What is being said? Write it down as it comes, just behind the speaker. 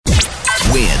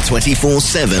We're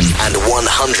 24/7 and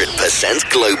 100%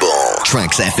 global.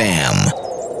 Tracks FM.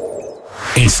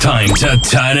 It's time to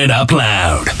turn it up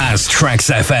loud as Tracks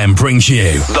FM brings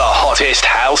you the hottest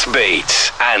house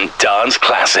beats and dance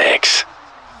classics.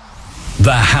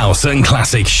 The House and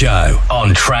Classics Show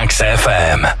on Tracks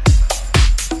FM.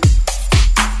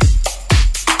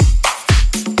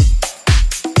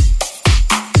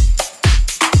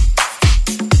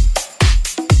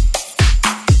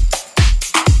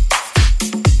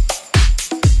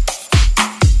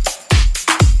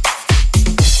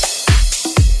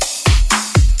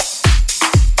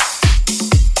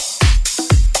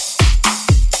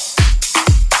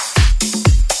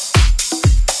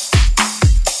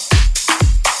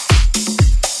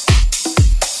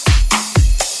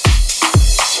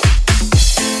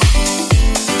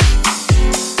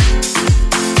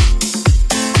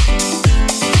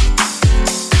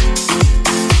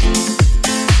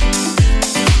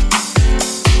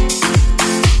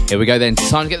 Here we go then,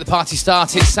 time to get the party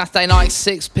started. Saturday night,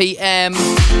 6 p.m.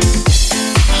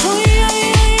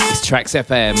 It's Tracks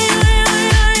FM.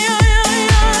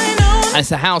 And it's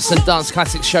the House and Dance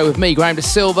Classics Show with me, Graham De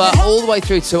Silva, all the way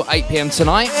through till 8 p.m.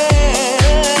 tonight.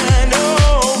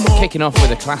 Kicking off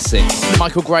with a classic,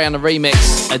 Michael Gray on the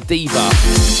remix, A Diva.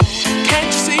 Can't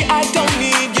you see I don't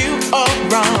need you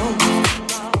around?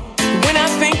 When I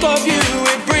think of you,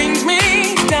 it brings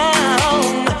me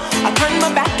down. I turn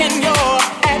my back and you're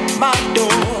my door.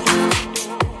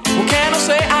 What can I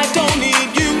say? I don't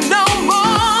need you no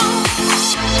more.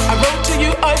 I wrote to you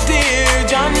a dear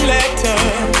John letter.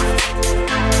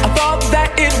 I thought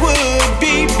that it would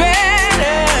be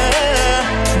better,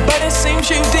 but it seems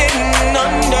you didn't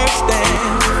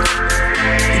understand.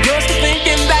 You're still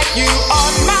thinking that you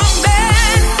are my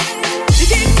man. You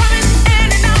keep coming in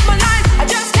and out my life. I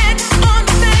just can't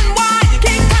understand why you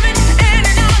keep coming in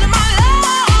and out of my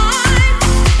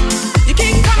life. You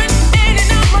keep coming.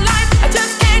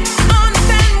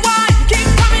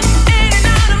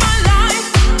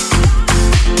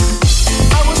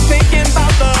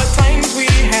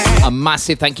 A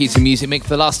massive thank you to Music Mick for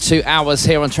the last 2 hours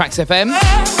here on Tracks FM.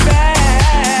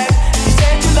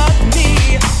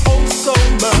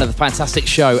 Another fantastic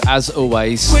show as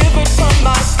always.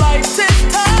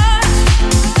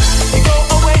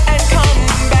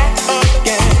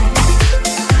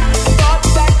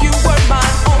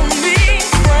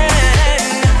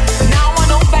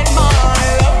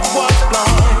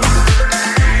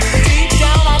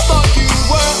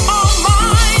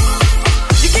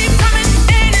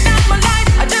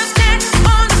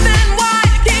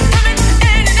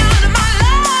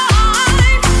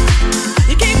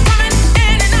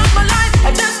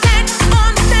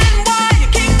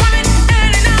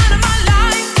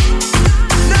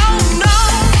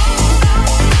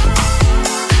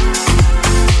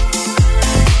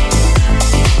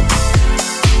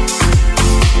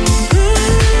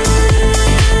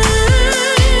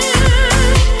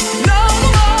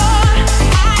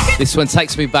 This one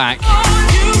takes me back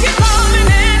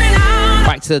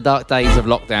to the dark days of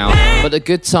lockdown, but the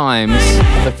good times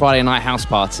of the Friday night house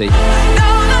party.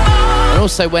 And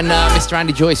also when Mr.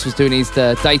 Andy Joyce was doing his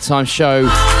daytime show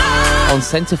on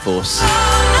Centreforce.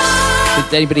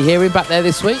 Did anybody hear him back there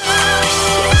this week?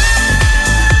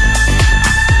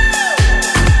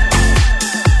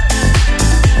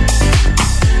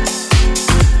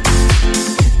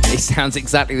 It sounds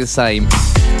exactly the same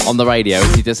on the radio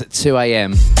as he does at 2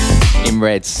 a.m. in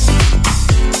Reds.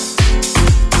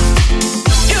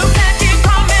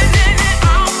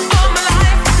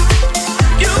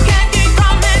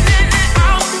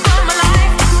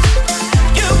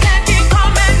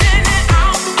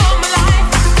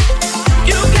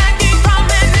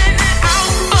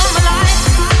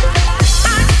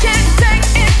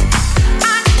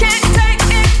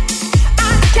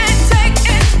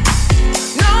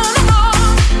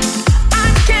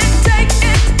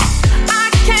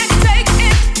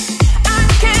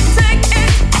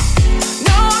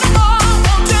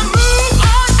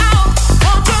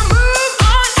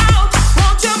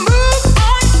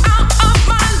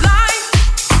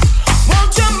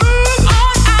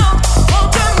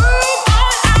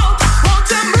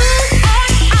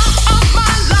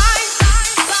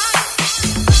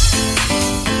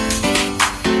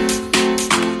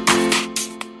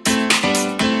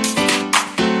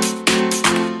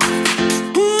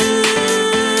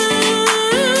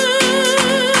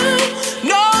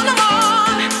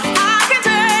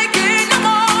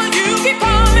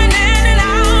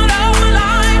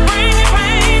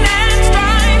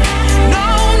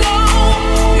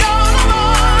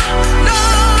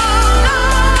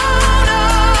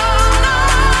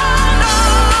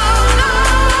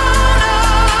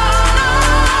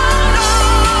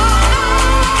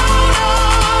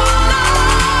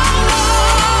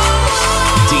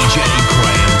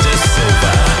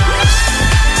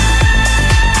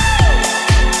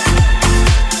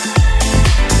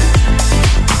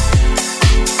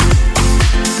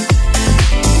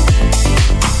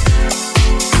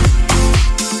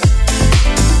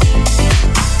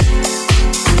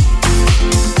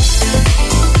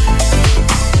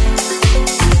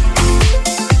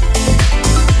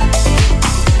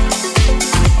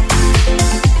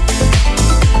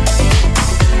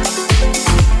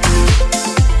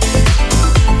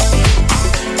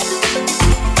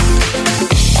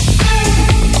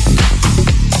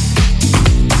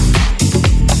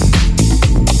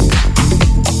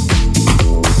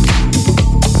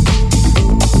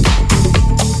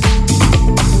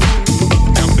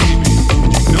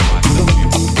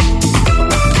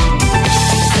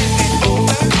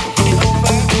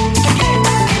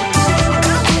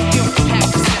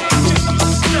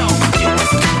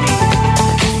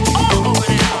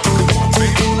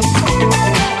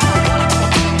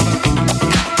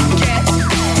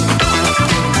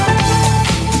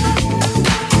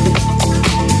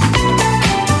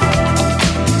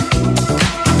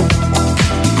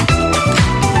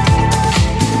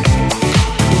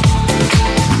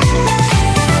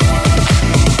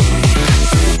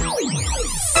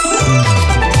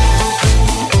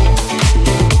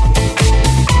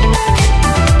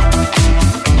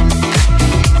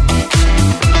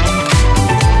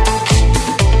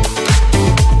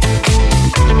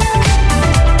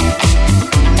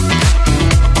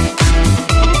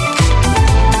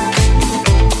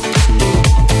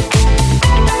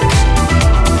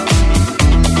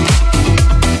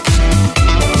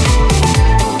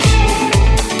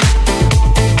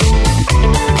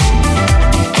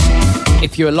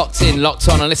 you are locked in, locked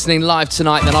on and listening live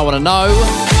tonight, then I want to know.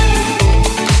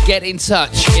 Get in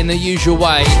touch in the usual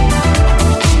way.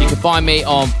 You can find me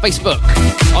on Facebook,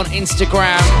 on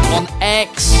Instagram, on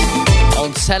X,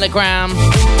 on Telegram.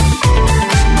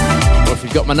 Or if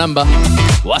you've got my number,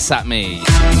 WhatsApp me.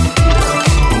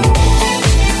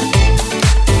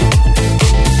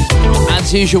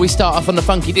 As usual, we start off on the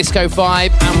funky disco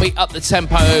vibe and we up the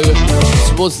tempo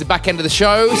towards the back end of the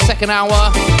show. Second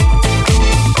hour.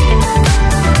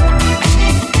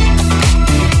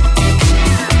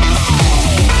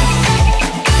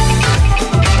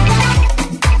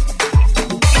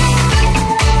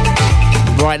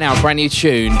 Right now, brand new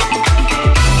tune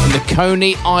from the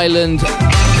Coney Island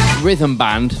Rhythm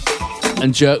Band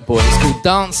and Jerk Boy. It's called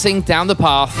Dancing Down the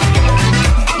Path.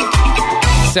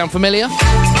 Sound familiar?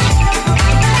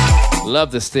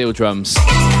 Love the steel drums.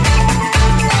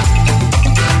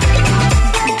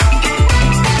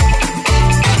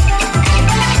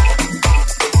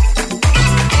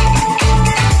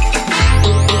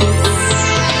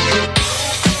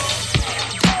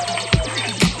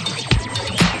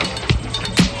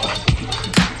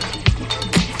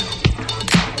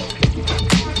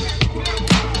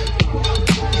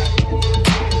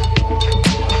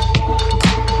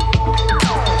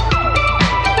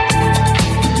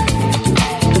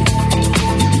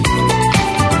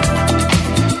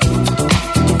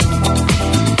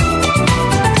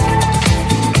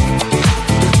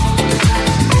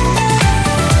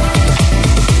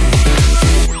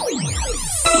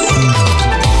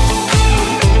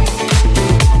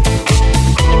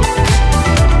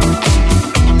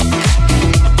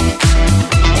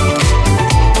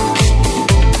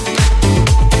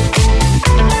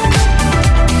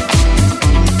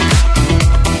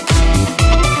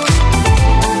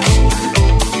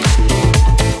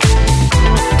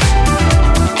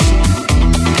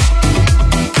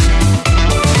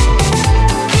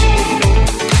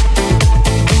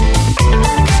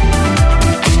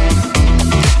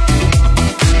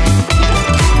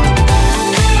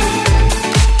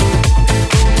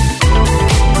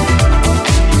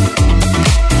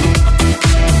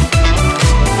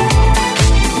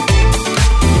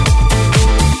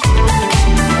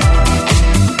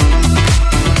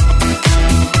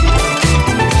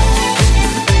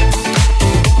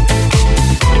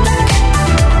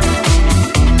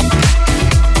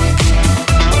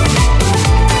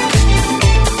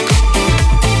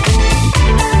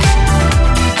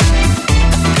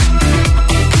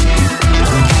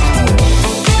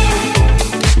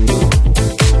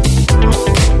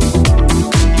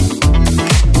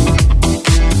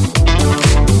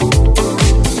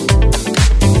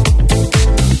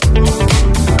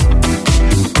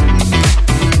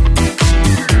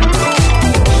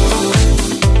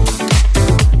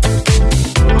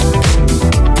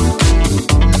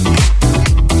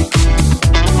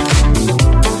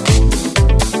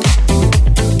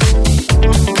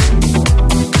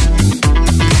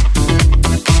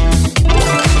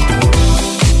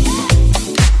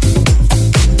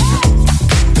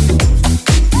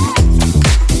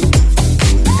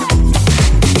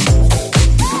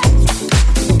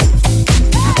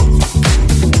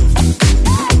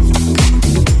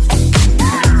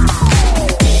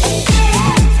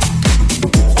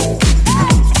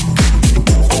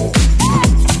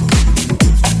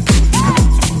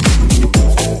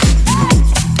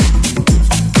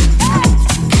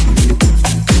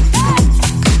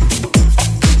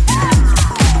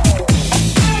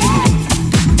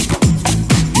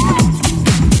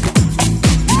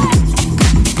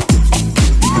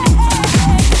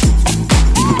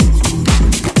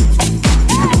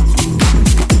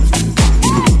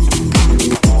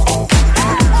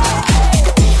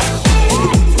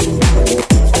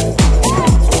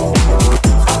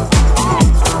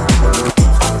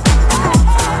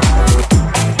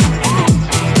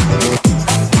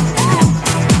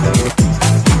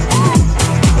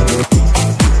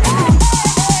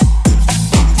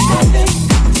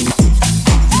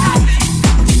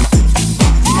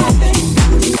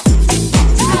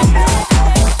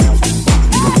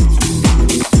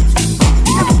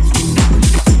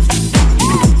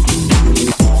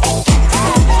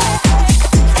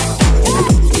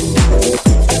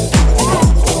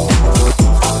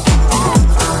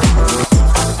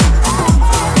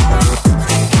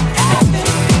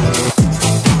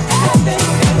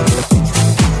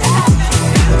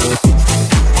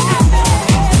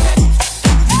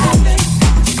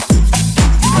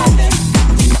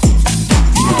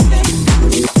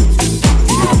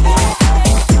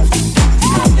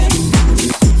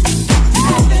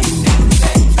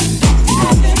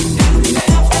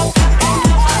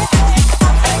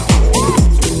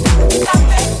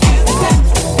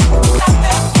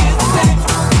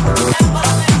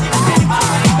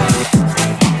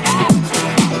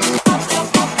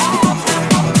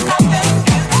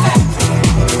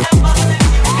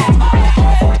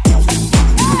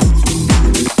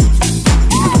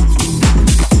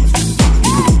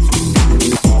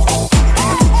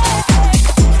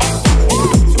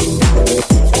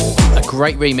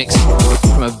 great remix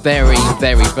from a very,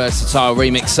 very versatile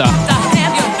remixer.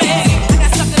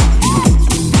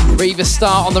 Reva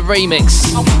Star on the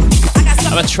remix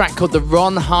of a track called the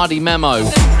Ron Hardy Memo.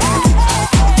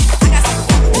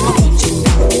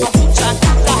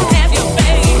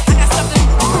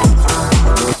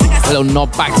 A little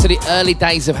nod back to the early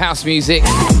days of house music.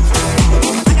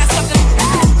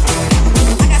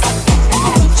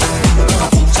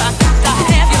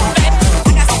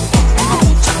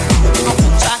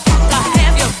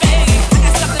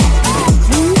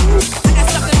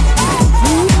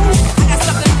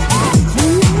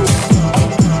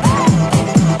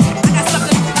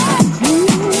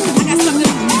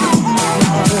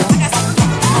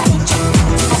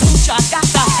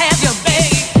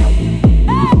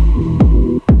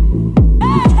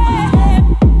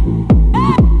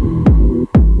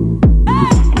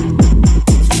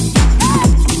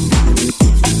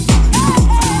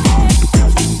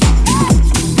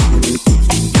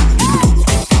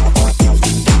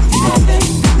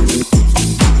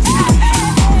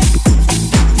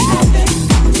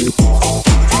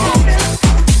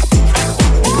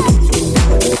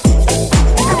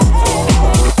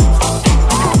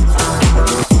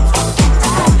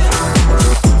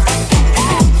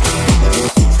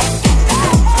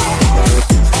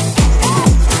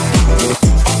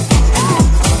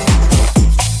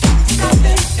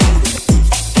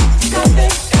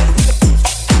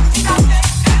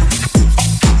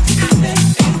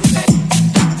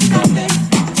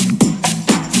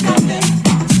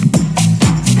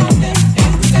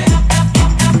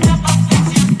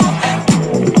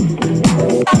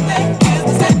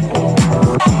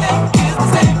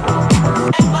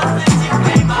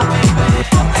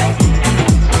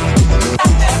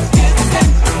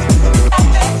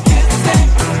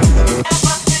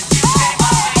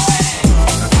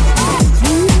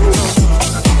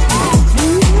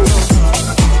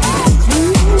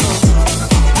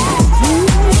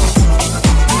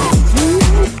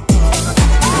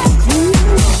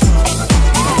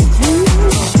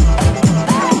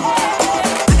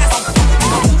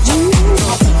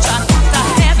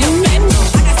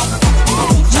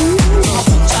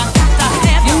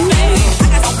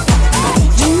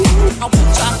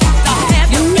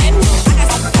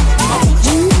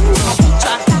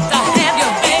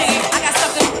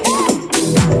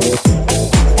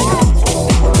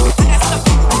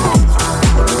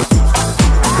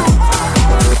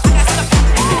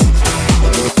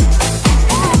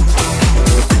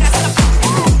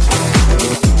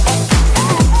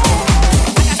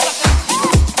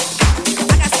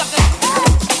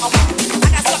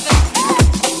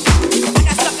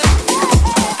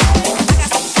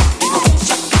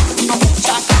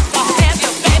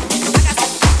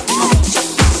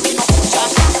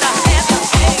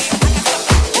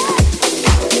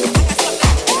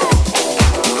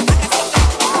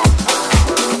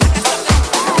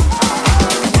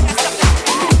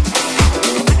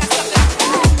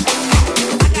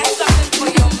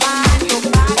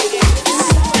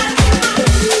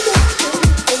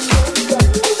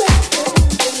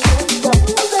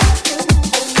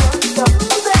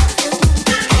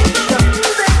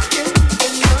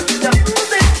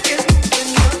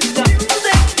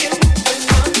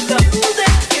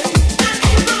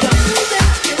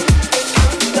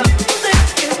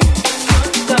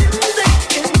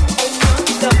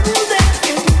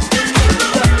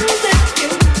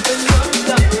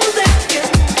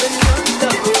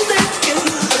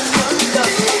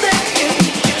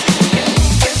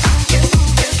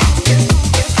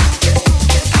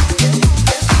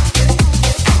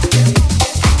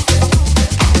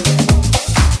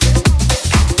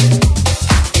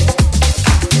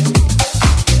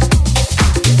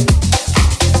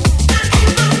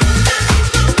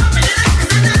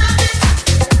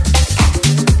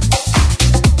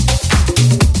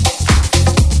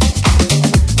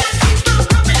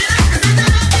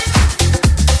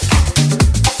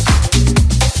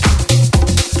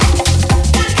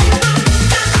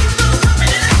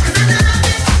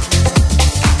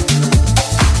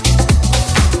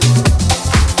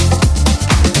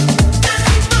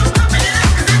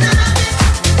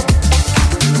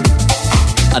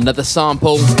 Another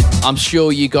sample I'm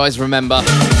sure you guys remember.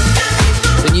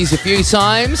 Been used a few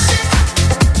times.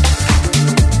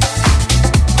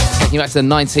 Taking you back to the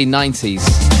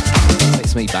 1990s.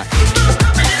 Takes me back.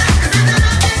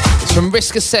 It's from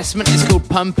Risk Assessment. It's called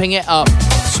Pumping It Up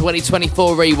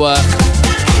 2024 rework.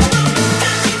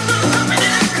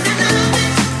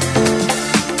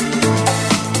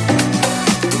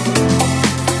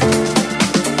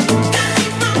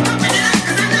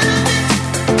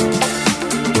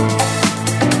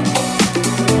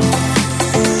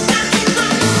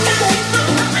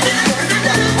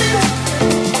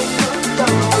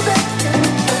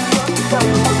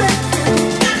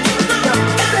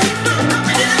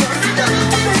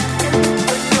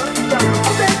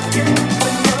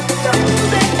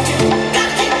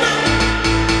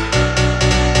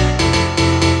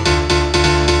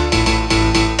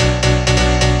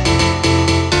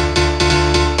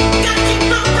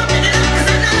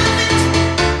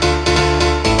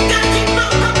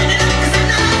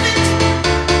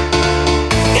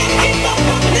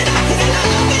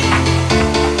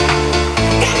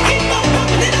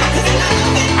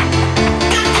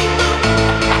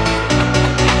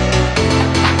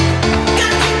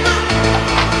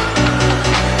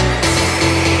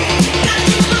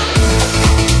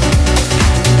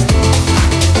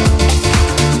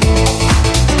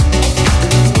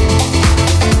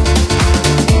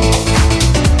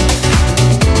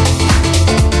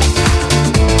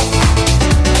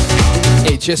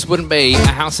 just wouldn't be a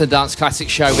house and dance classic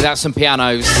show without some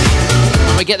pianos.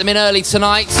 And we get them in early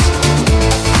tonight.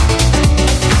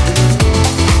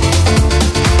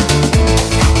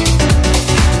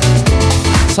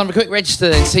 Time for a quick register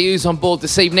then, see who's on board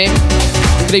this evening.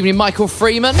 Good evening, Michael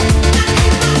Freeman.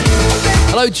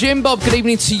 Hello, Jim Bob. Good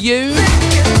evening to you.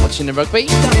 Watching the rugby.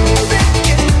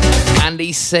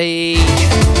 Andy C.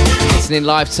 Listening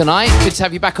live tonight. Good to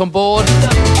have you back on board.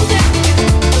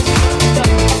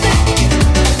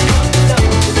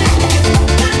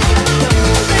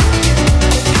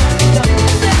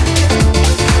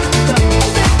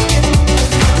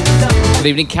 Good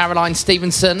evening, Caroline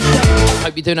Stevenson.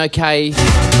 Hope you're doing okay.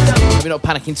 Hope you're not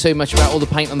panicking too much about all the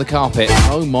paint on the carpet.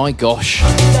 Oh my gosh.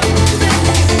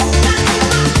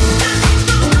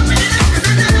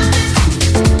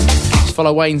 Just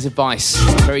follow Wayne's advice.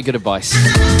 Very good advice.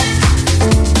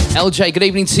 LJ, good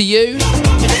evening to you.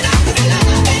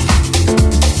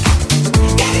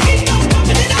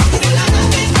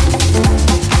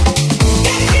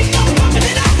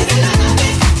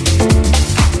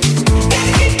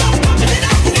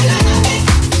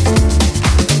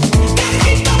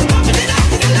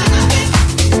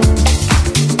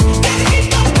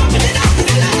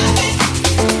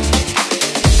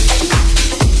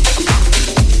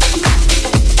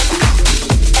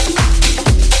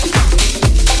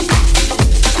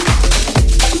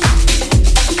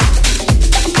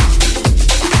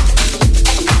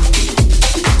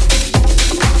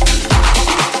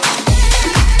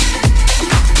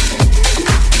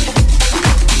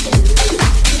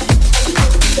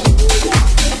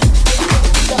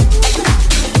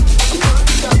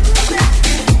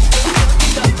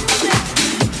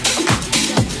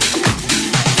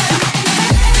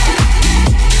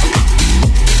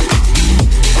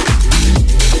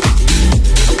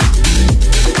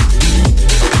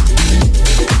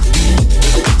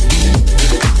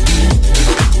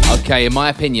 Okay, in my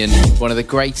opinion, one of the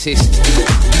greatest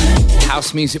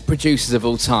house music producers of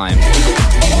all time.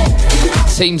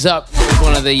 Teams up with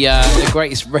one of the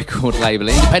greatest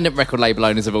independent record label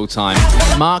owners of all time.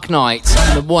 Mark Knight,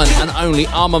 the one and only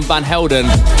Armand Van Helden.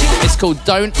 It's called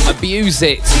Don't Abuse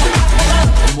It.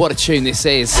 And what a tune this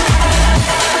is.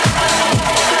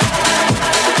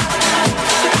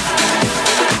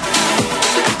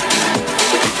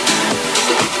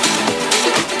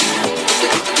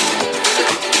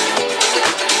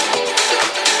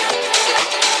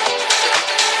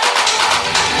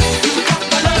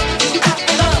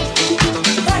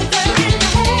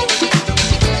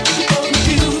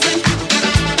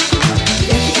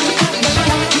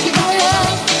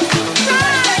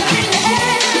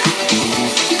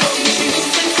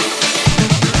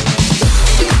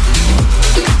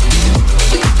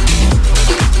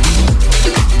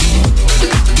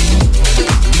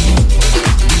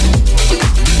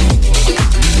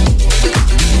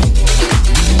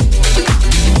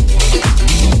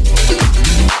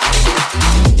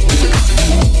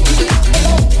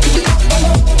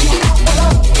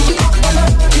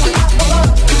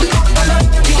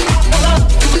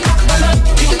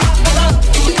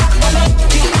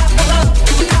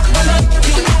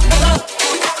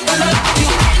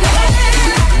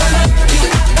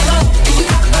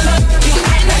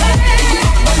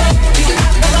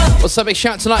 So big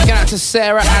shout tonight going out to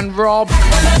Sarah and Rob.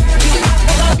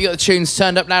 Have you got the tunes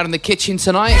turned up loud in the kitchen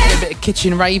tonight? A bit of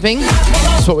kitchen raving.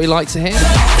 That's what we like to hear.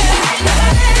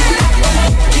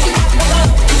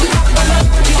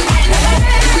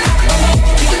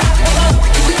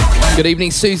 Good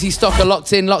evening, Susie Stocker,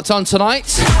 locked in, locked on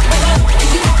tonight.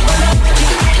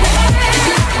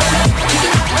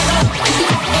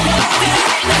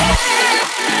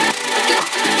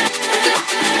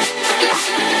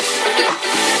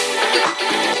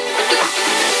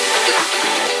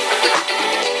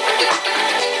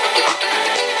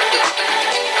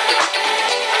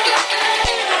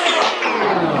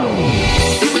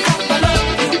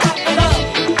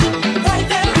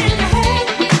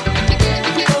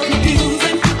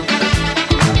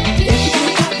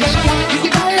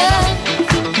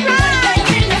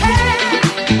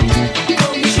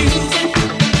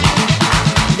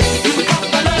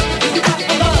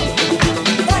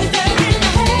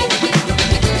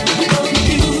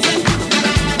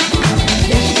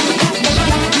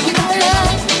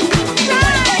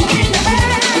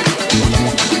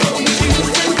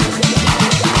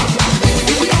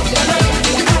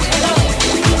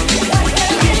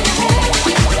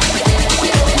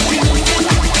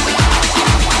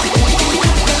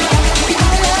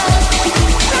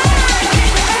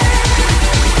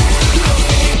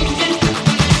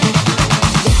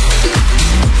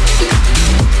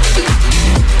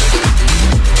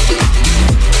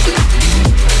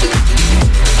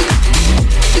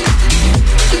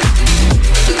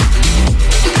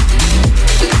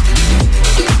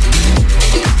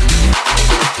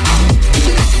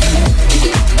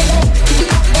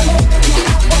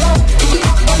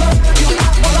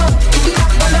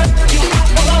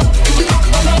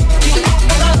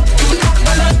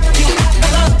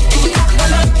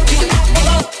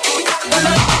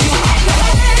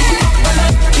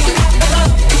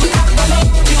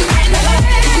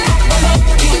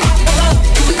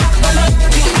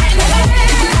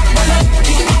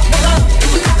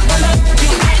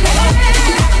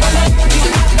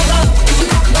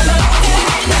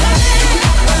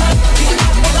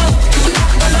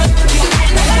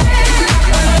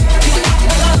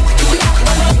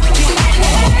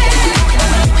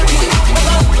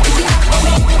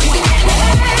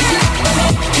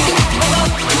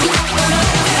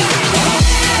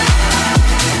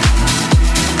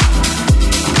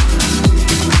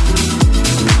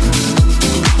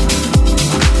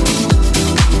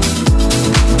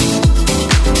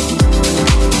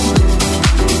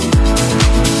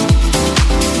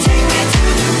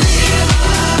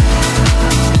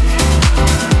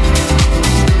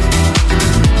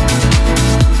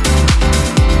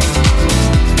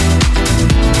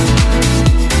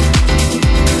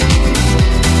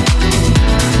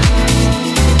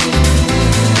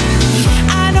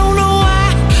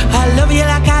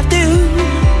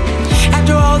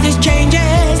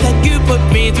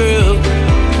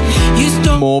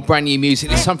 more brand new music.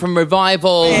 This time from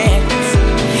Revival and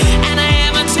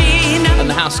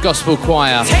the House Gospel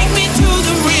Choir. Take me to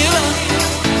the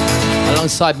river.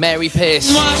 Alongside Mary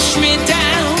Pierce. Wash me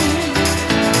down.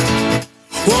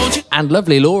 Won't you? And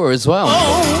lovely Laura as well.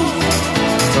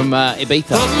 From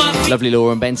Ibiza. Lovely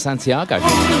Laura and Ben Santiago. Take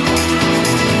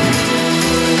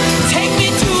me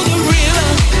to the river.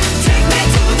 Take me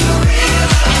to the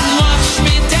river. And wash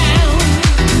me down.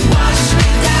 Wash me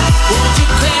down. Won't you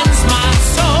cleanse my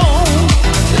soul?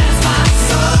 Cleanse my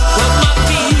soul. Put my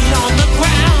feet on the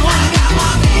ground. I got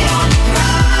my feet on the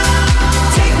ground.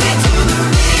 Take me to the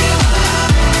river.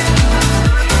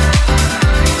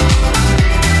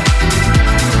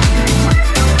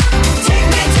 Take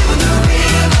me to the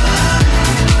river.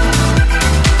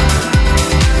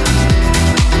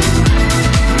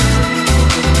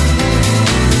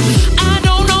 I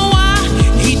don't know why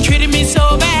he treated me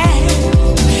so bad.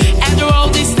 After all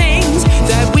these things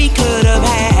that we could have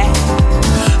had,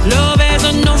 love has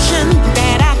a notion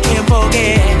that I can't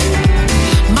forget.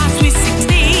 My sweet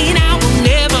 16, I will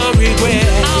never regret.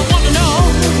 I wanna know,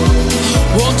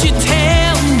 won't you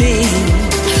tell me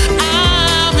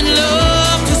I'm in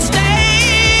love to stay?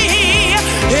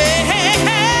 Hey, hey,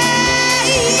 hey,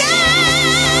 yeah.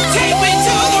 Take me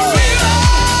to the river.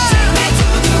 Take me to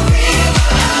the river.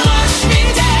 Wash me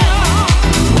down.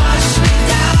 Wash me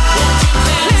down. Won't you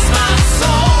cleanse my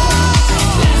soul?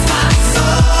 Cleanse my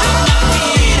soul. Put my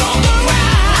feet on the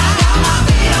ground. I got my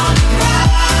feet on the ground.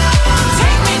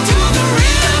 Take me to the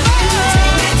river.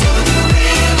 Take me to the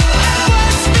river.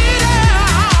 Wash me down.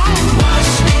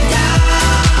 Wash me down.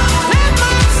 Let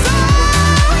my soul,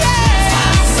 yeah.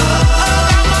 My soul. I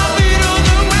got my feet on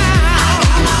the ground. I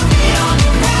got my feet on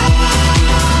the ground.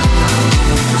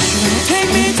 Take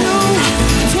me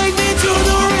to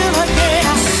the river, yeah.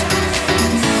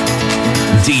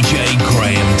 DJ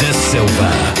Graham De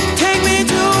Silva. Take me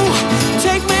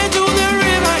to the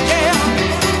river, yeah.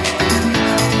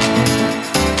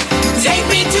 Take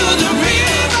me to the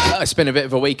river. It's been a bit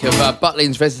of a week of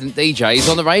Butlins resident DJs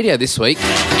on the radio this week.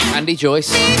 Andy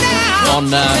Joyce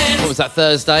on, what was that,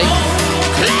 Thursday?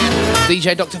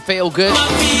 DJ Dr. Feelgood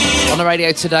on the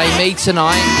radio today. Me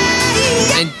tonight.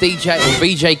 And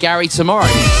VJ Gary tomorrow.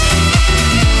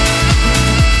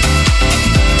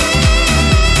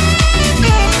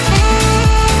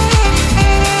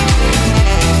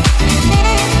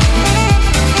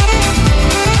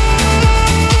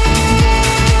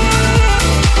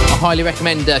 I highly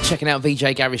recommend checking out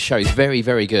VJ Gary's show. It's very,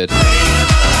 very good.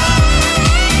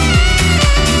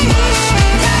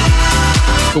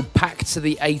 It's called Pack to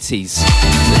the 80s.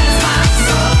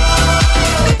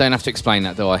 Don't have to explain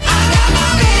that, do I? Take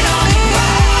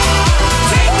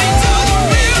me to the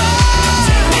river.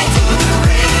 Take me to the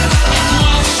river. And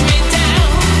wash me down.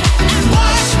 And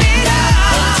wash me down.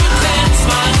 Won't you cleanse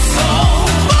my soul?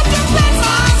 Won't you cleanse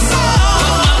my soul?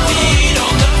 Put my feet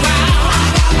on the ground. I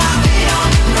got my feet on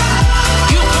the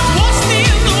ground. You can wash me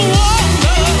in the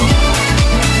water.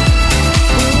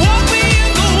 Walk me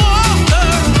in the water.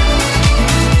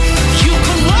 You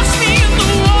can wash me in the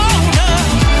water.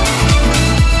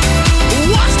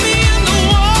 Wash me in the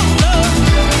water.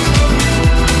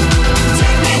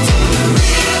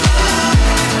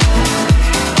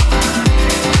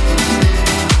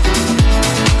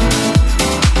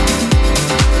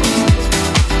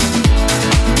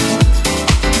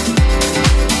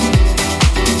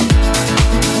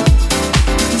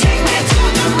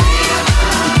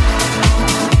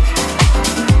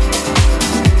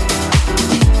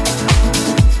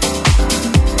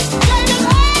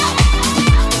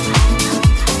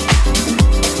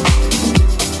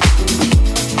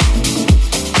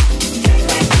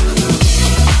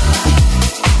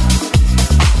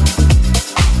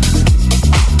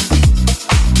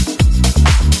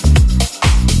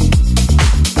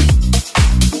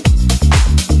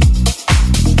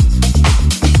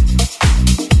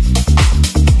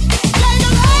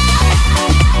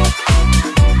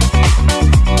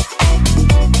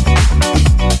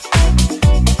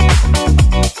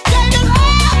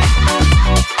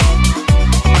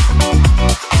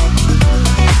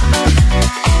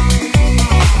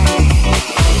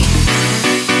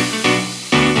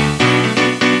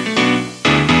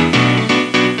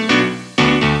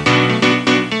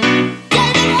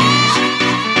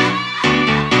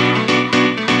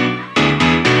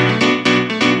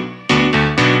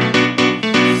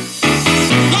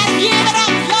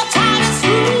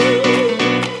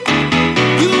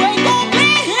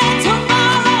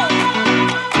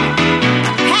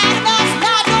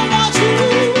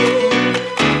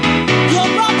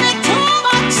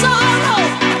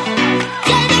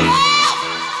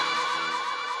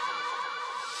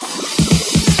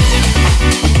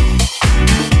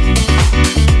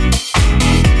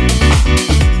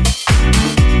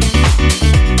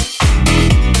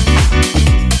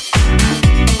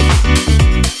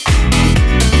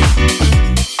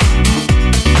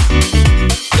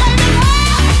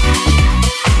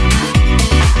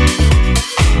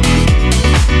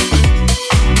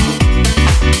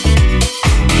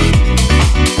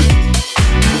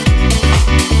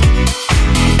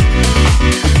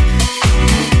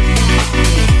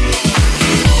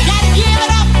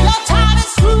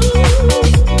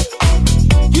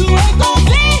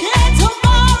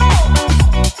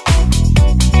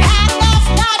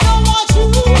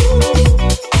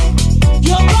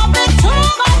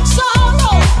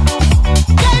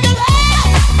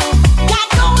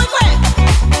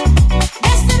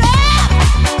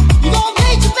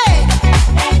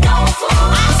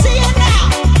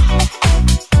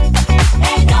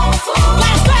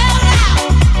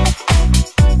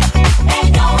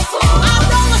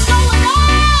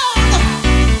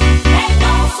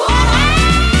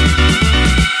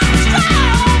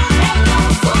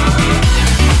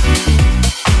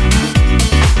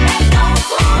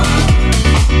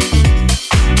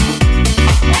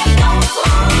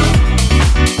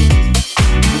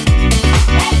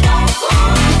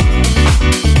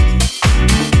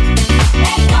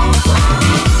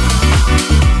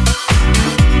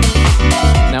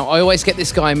 always get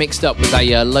this guy mixed up with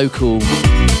a local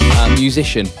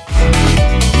musician.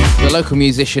 The local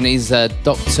musician is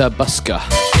Dr. Busker.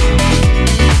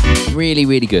 Really,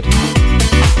 really good.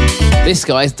 This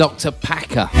guy is Dr.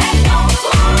 Packer.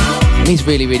 And he's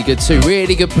really, really good too.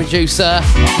 Really good producer,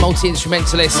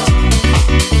 multi-instrumentalist.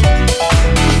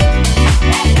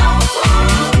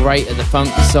 Great at the funk,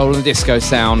 soul and disco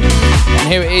sound. And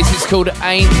here it is, it's called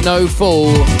Ain't No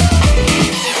Fool.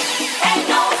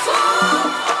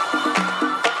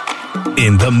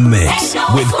 In the mix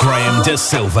with Graham De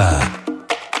Silva.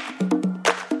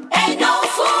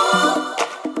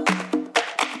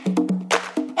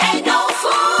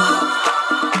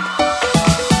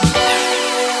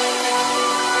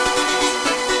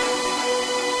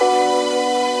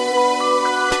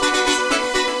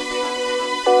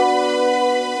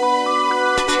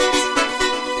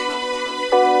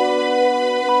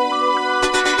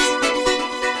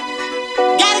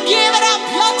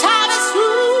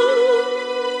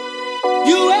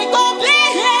 You ain't gonna be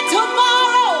here tomorrow.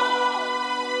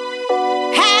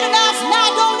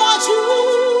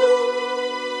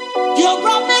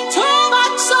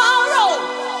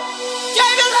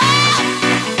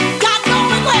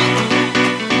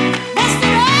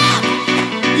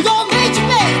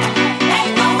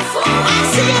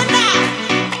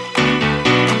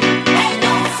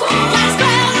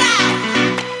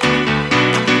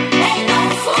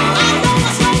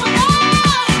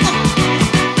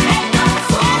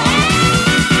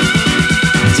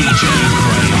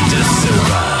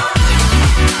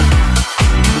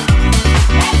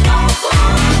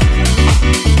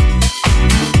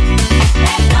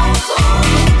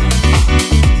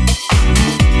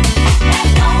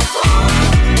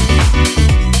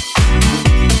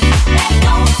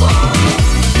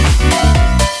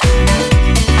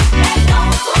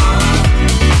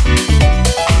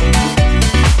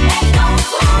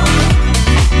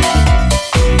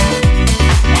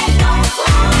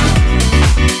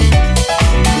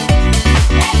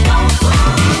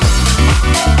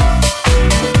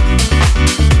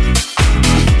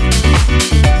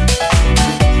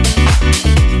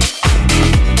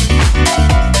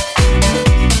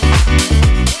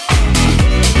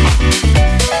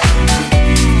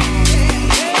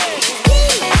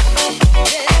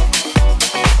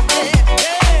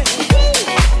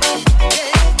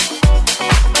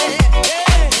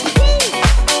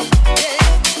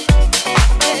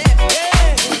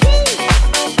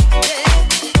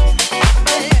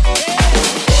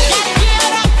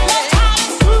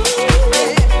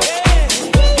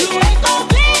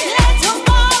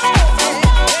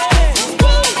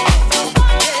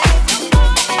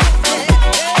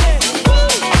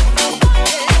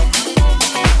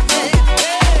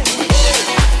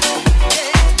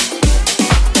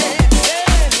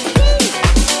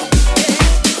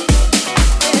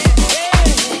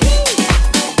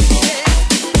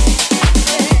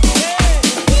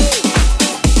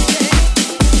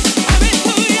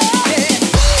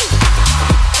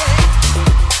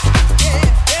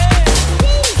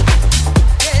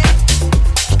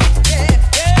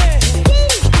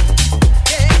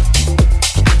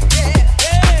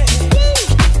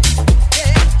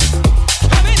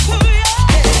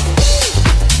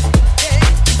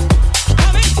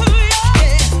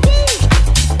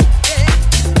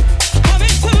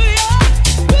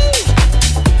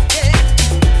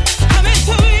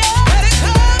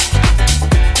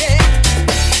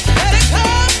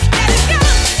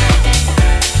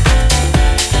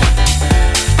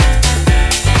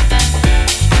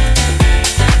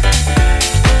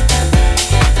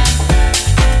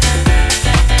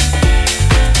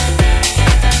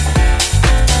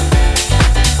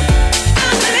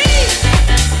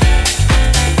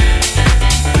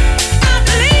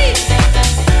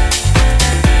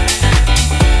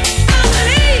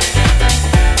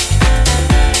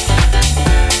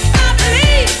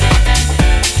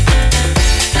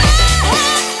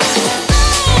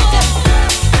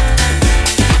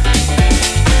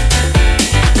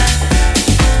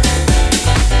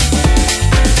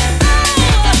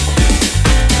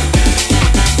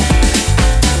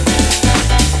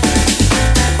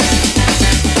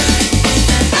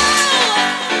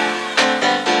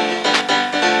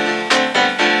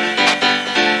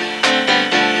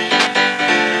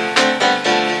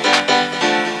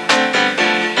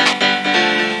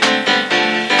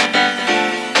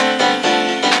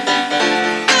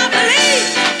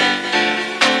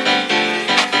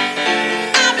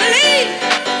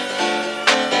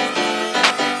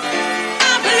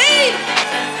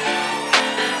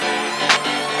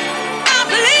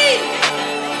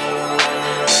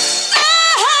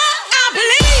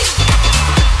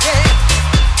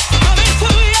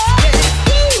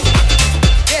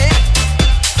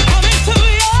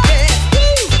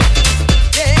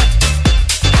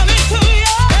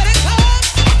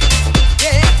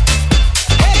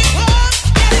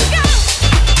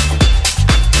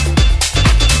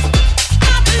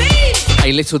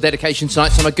 A little dedication tonight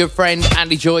to my good friend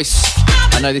Andy Joyce.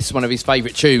 I know this is one of his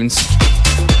favourite tunes.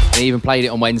 And he even played it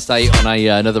on Wednesday on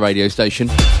another radio station.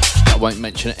 I won't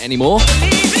mention it anymore.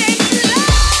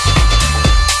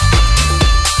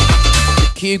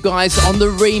 The Cube guys on the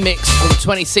remix from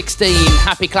 2016.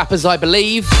 Happy Clappers, I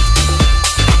believe.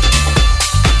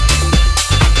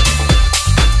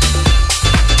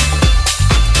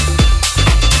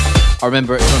 I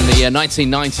remember it from the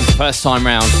 1990s, first time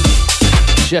round.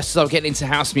 Just as I was getting into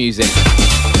house music.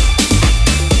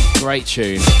 Great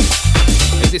tune.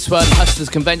 If this weren't Hustlers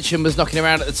Convention was knocking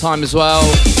around at the time as well.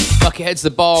 Buckethead's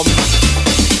The Bomb.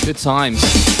 Good times.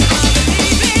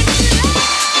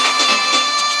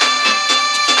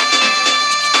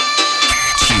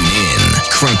 Tune in,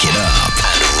 crank it up,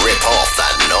 and rip off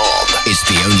that knob. It's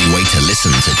the only way to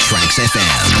listen to Tracks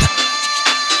FM.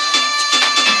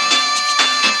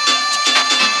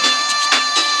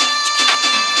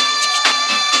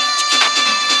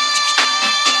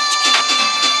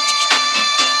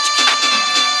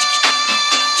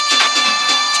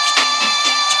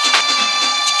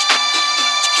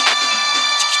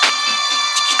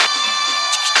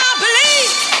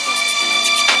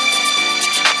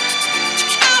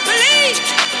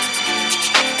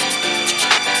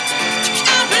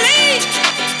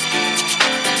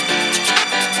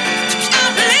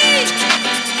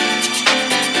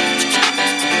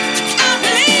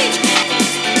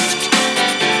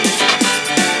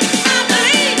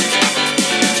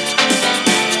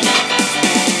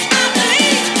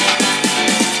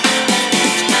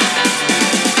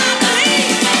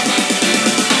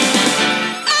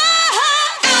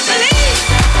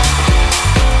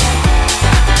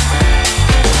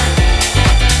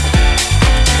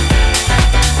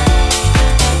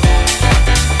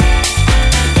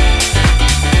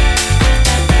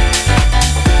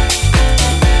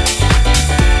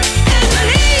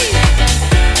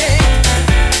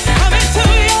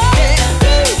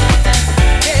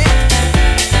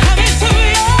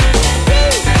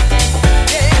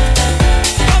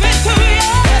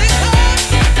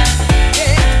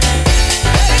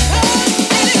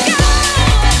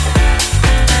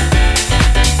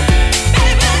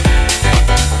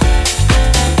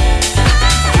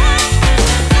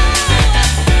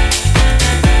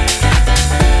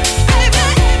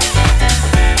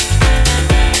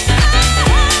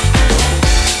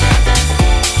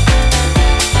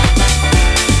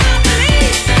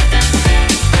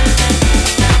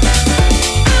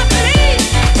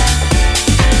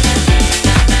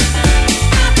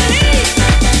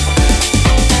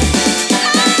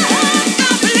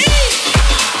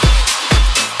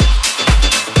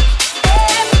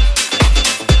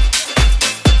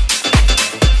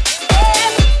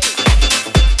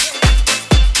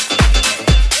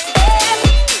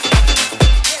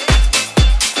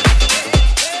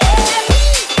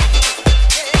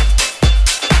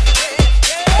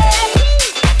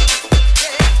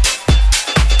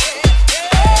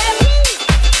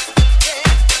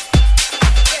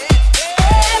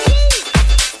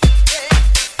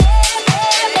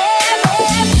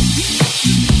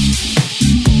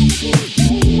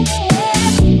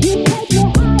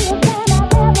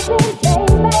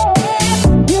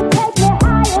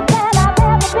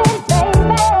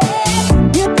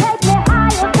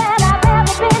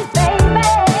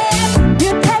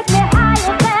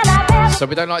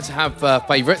 Like to have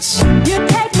favourites. So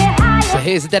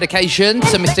here's a dedication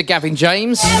to Mr. Gavin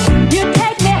James.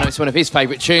 I know it's one of his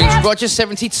favourite tunes. Roger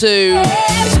 72.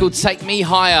 It's called Take Me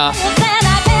Higher.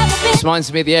 This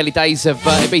reminds me of the early days of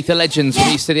Ibiza Legends when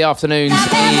we used to the afternoons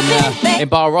in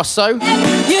Bar Rosso. At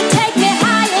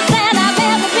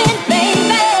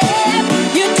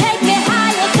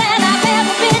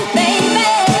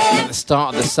the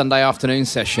start of the Sunday afternoon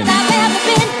session.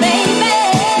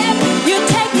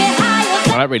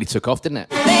 Well, that really took off, didn't it?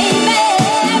 Take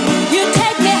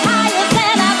me higher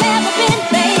than I've ever been,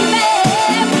 baby.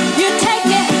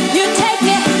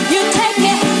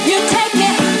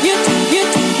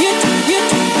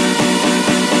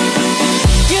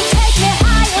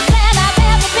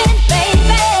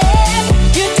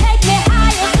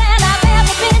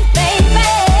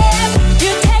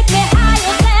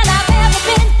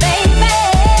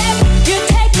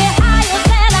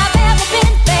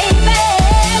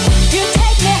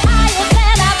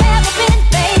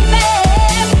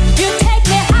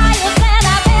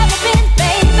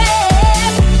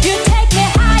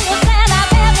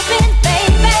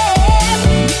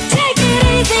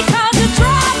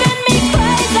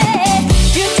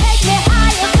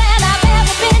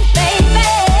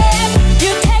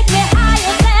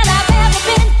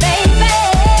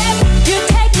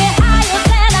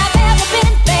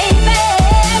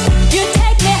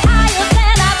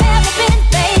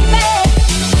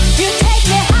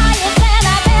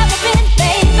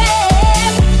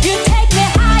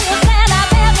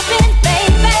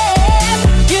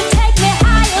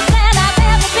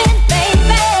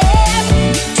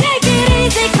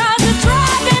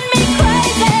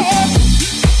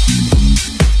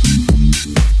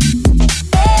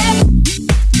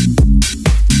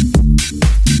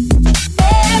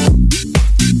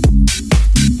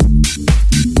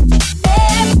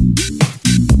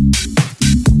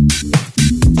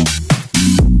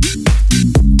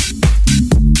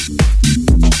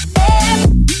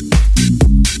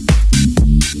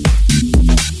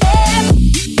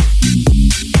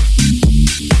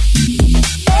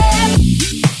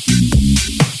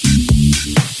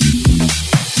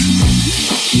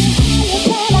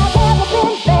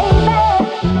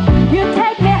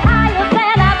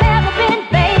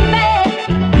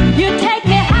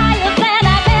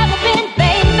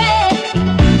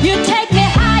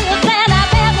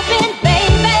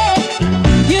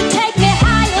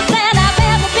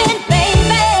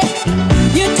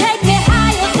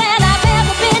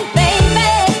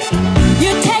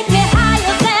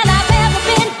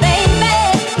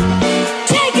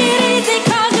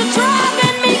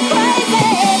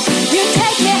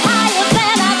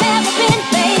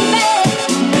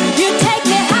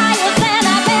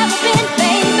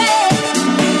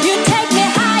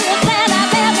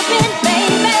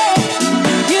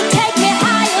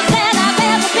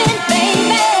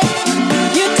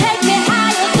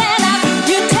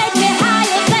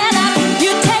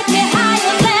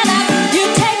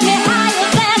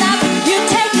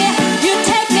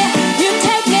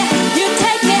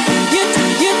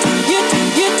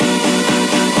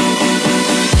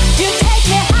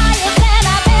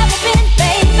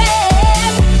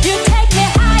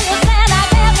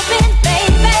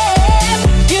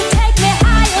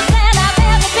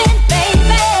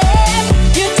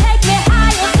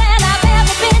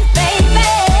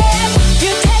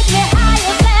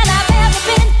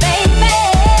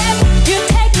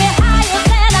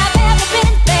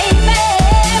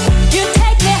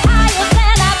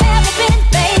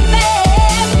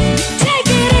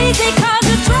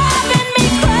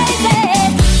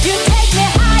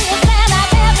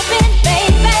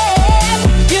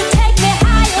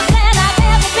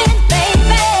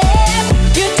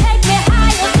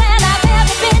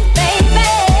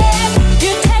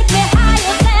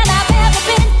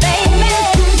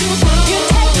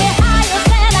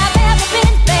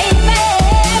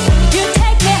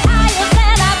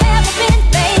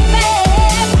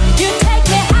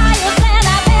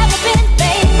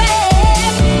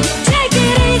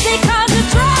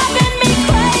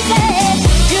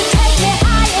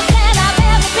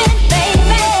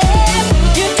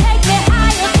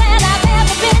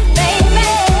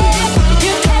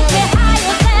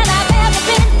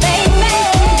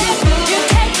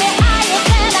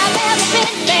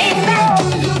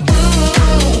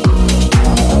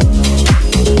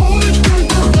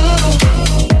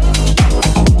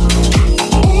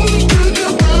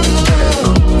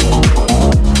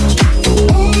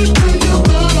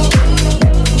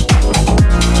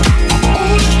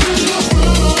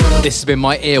 been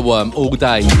my earworm all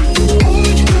day.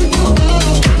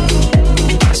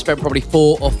 I spent probably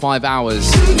 4 or 5 hours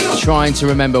trying to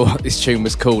remember what this tune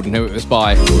was called and who it was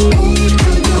by.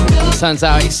 Turns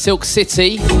out it's Silk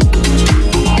City.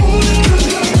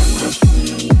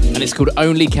 And it's called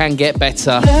Only Can Get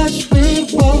Better.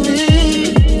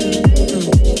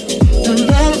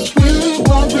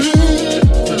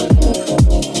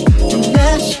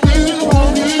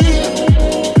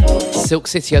 Silk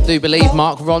City, I do believe,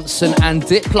 Mark Ronson and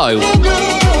Diplo.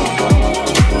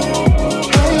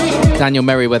 Daniel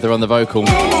Merriweather on the vocal.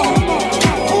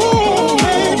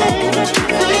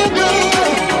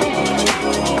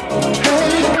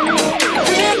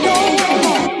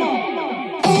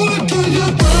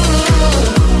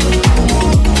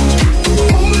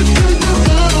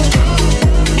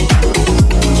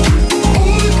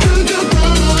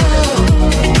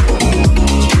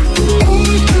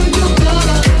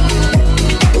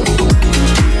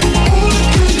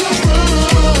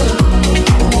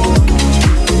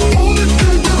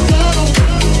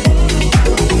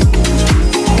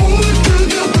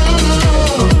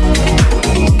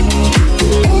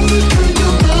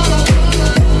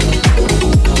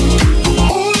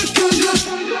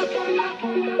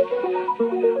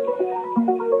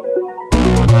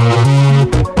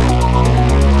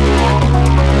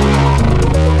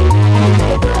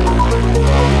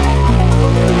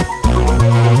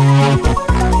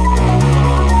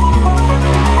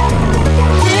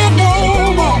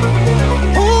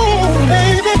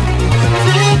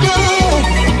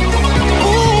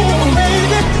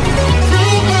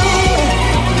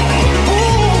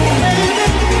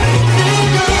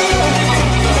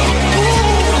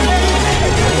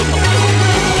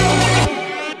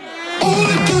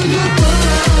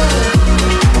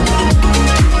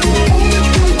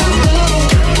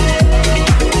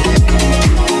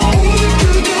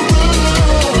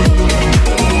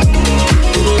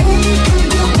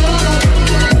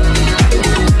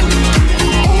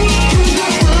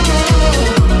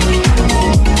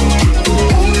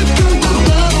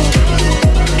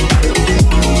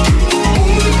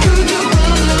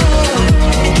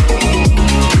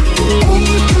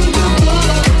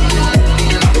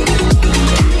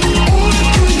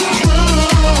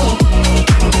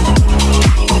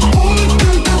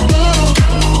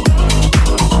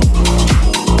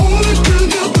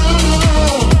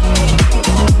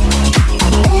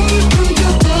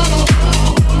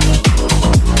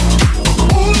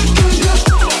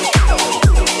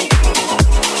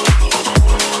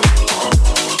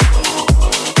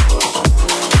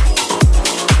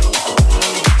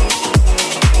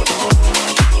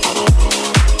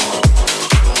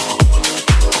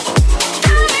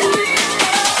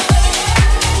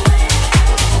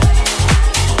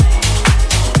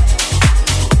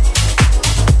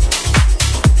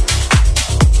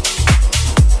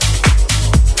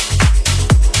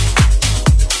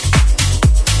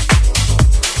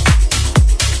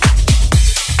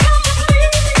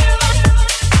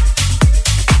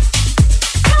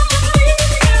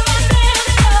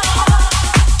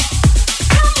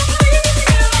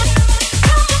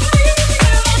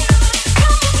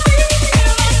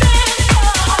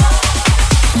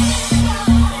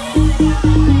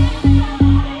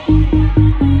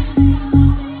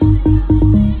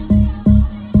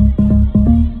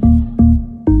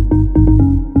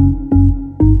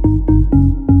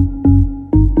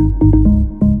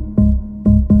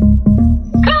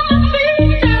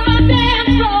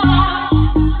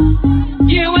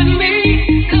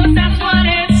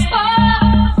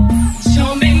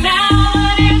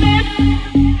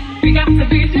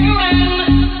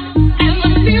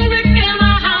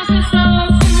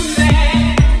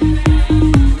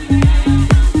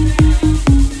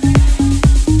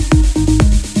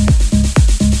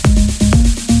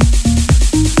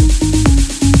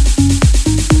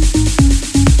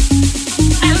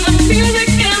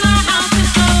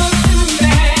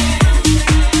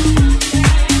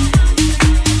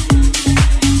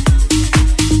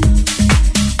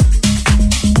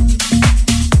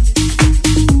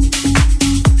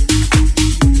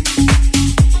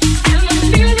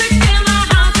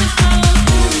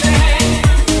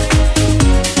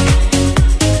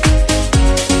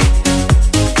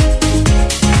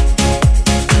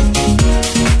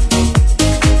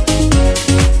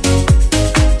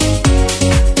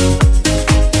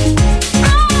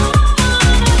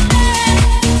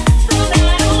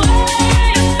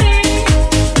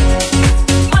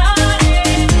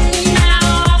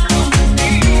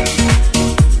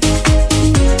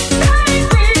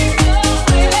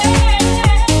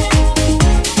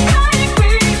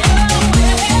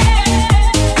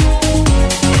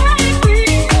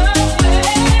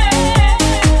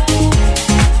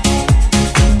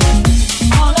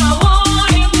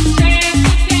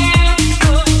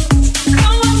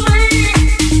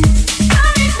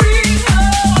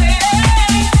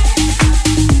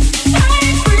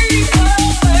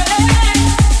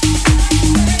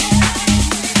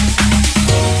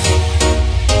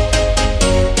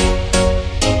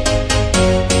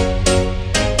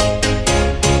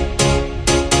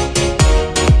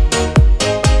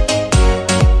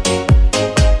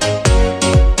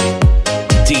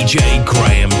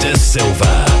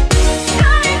 Silva.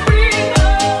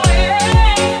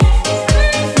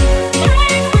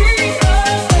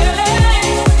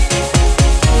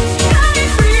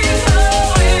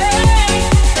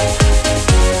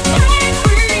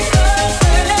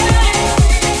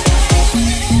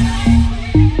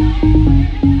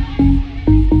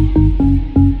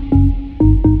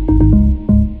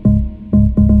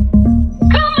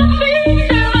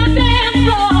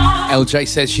 LJ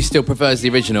says she still prefers the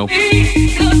original.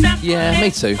 Yeah, me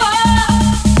too.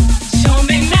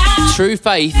 True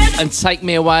Faith and Take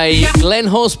Me Away. Glenn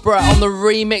Horsburgh on the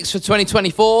remix for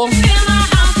 2024.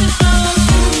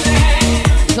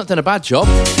 He's not done a bad job.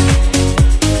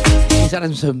 He's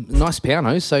added some nice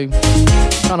pianos, so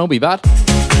can't all be bad.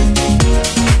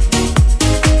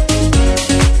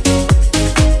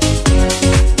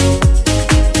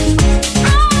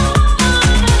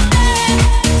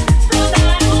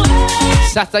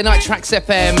 Saturday Night Tracks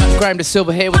FM, Graham De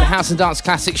Silva here with the House and Dance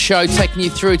Classics show, taking you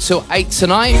through till 8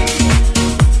 tonight.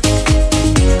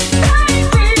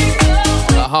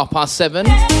 At 7:30,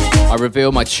 I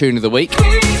reveal my tune of the week.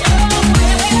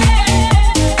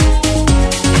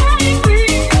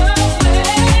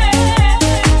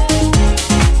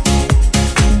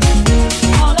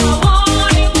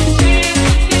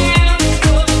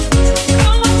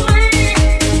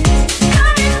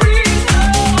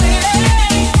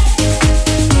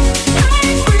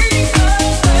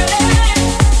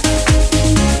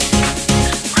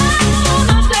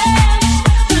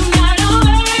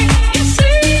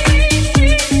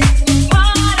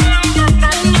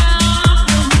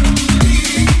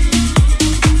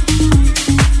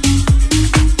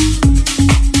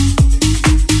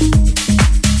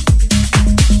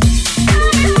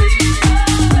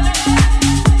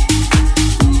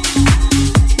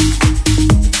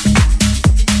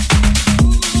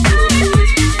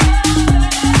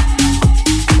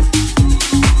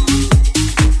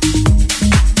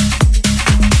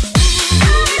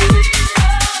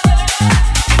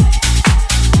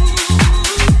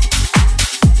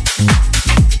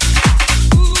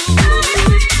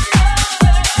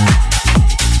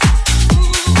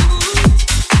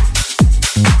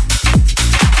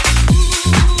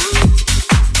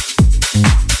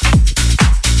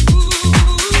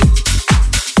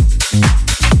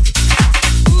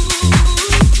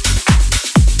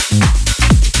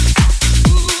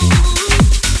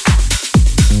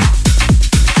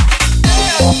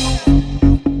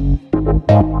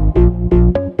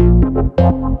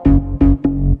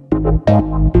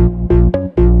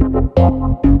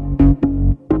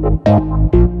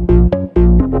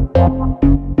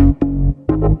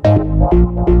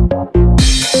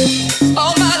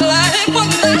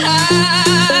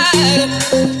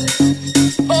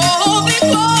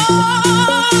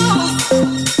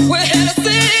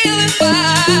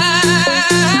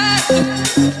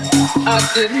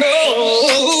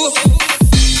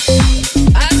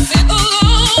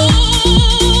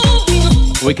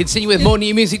 We continue with more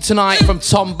new music tonight from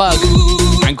Tom Bug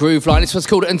and Grooveline. This one's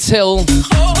called Until. Love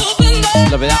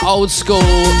it, that old school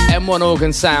M1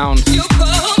 organ sound.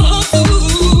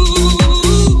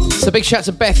 So big shout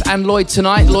to Beth and Lloyd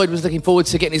tonight. Lloyd was looking forward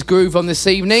to getting his groove on this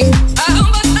evening.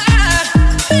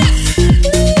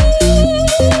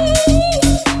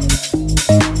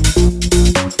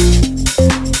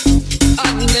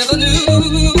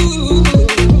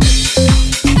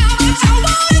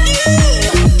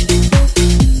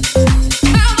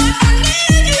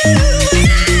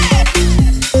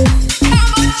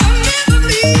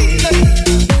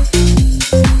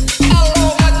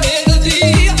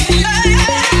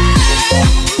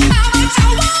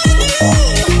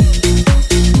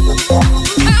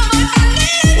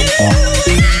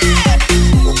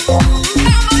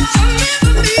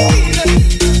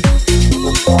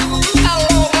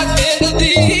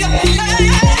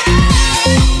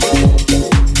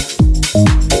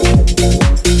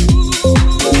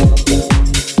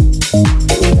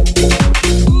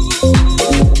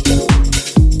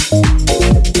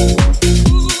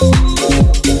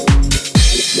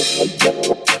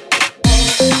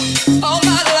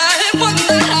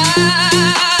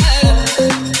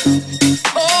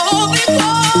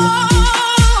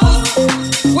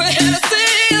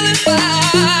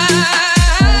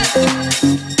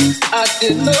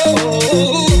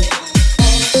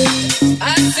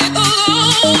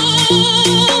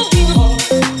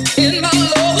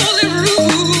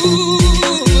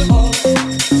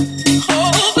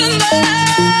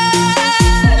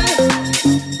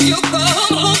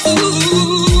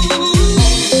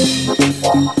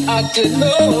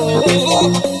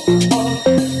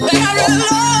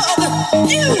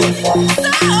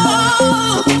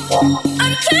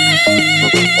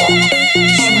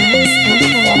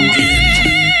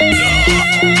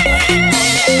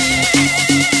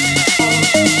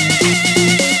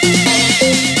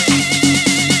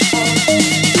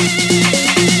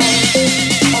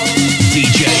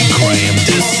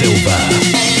 Silver.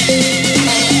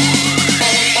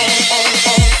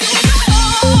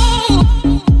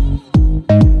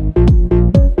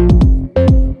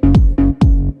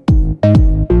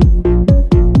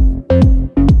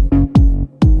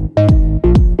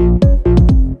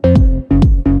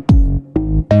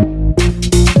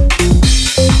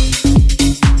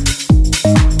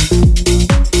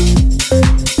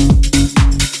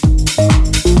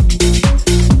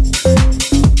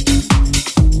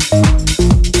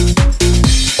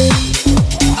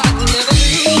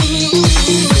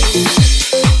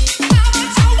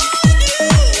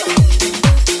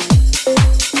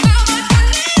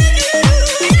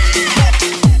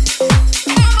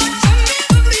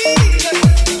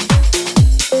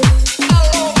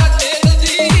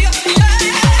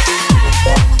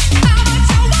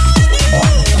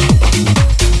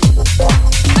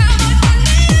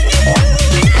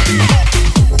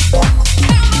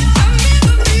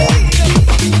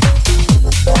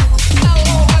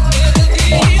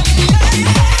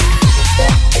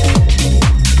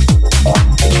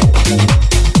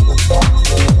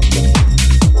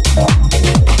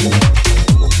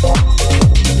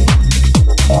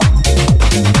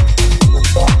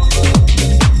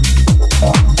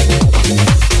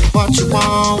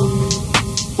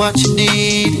 what you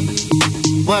need,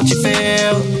 what you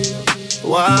feel.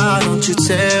 Why don't you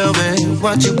tell me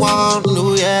what you want,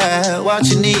 oh yeah, what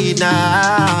you need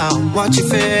now, what you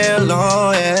feel,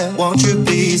 oh yeah. Won't you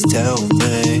please tell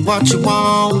me what you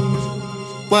want,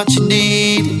 what you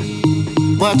need,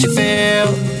 what you feel.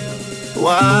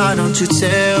 Why don't you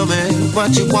tell me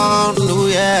what you want, oh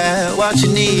yeah, what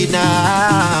you need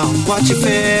now, what you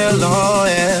feel, oh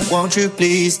yeah. Won't you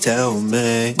please tell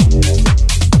me?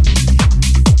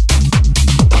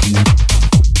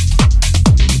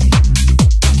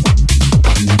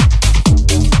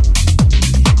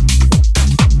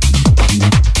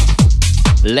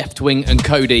 Left Wing and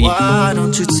Cody. Why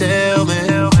don't you tell me?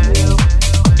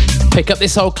 Pick up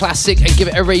this old classic and give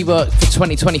it a rework for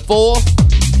 2024.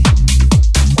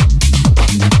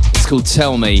 It's called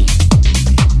Tell Me.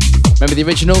 Remember the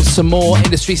original? Some more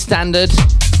industry standard.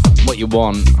 What you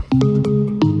want.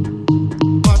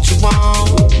 What you want,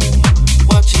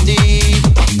 what you need,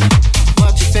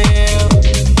 what you feel.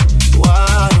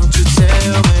 Why don't you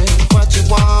tell me what you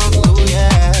want, oh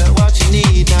yeah, what you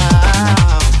need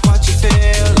now, what you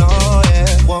feel, oh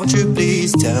yeah. Won't you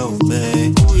please tell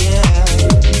me, oh yeah,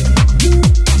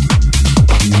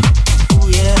 oh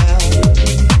yeah.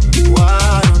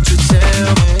 Why don't you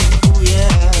tell me, oh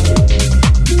yeah,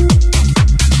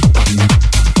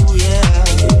 oh yeah.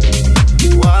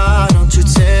 Why don't you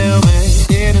tell me?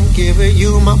 Didn't give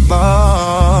you my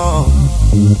ball,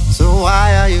 so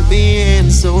why are you being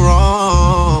so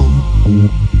wrong?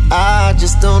 I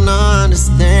just don't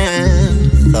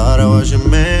understand. Thought I was your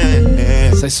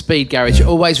man. So Speed Garage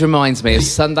always reminds me of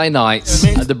Sunday nights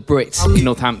at the Brit in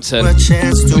Northampton.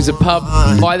 It was a pub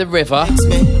by the river,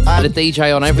 had a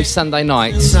DJ on every Sunday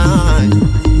night, and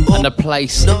the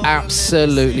place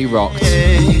absolutely rocked.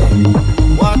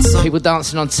 People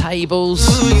dancing on tables,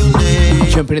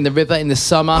 jumping in the river in the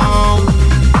summer.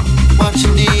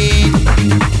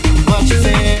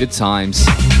 Good times.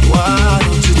 Why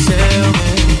don't you tell me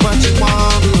what you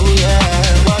want, oh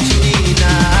yeah, what you need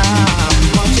now,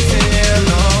 what you feel,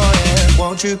 oh yeah.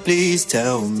 Won't you please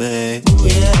tell me, oh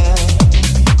yeah,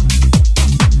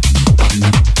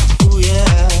 oh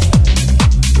yeah.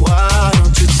 Why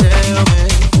don't you tell me,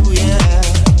 oh yeah,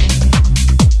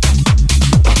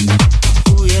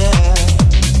 oh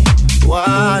yeah.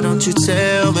 Why don't you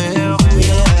tell me, oh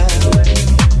yeah.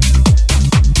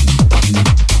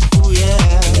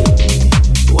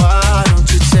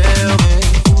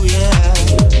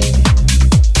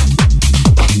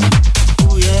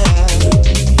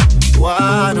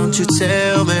 Why don't you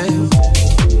tell me?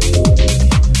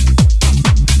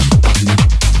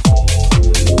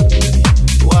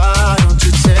 Why don't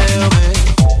you tell me?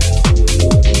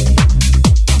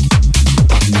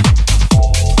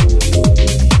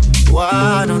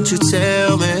 Why don't you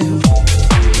tell me?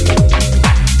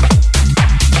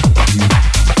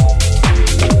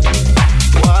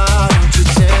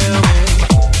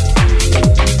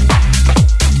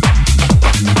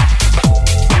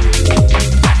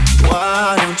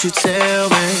 You tell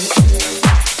me.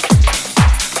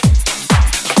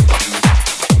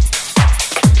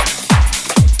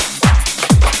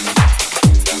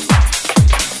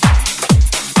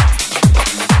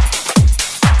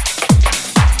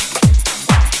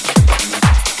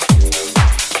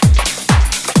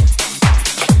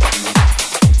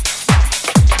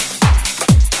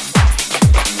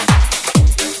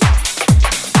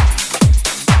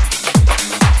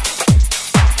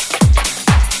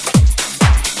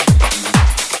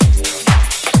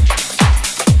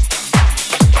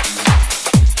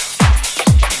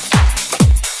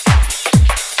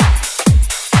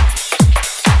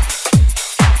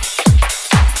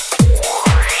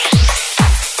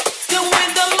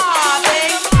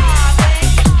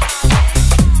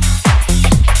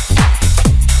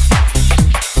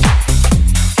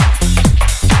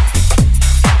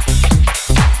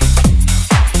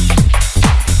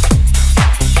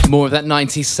 More of that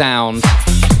 90s sound.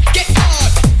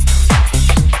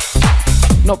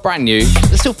 Not brand new,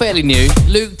 but still fairly new.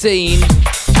 Luke Dean,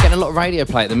 getting a lot of radio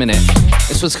play at the minute.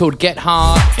 This one's called Get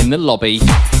Hard in the Lobby.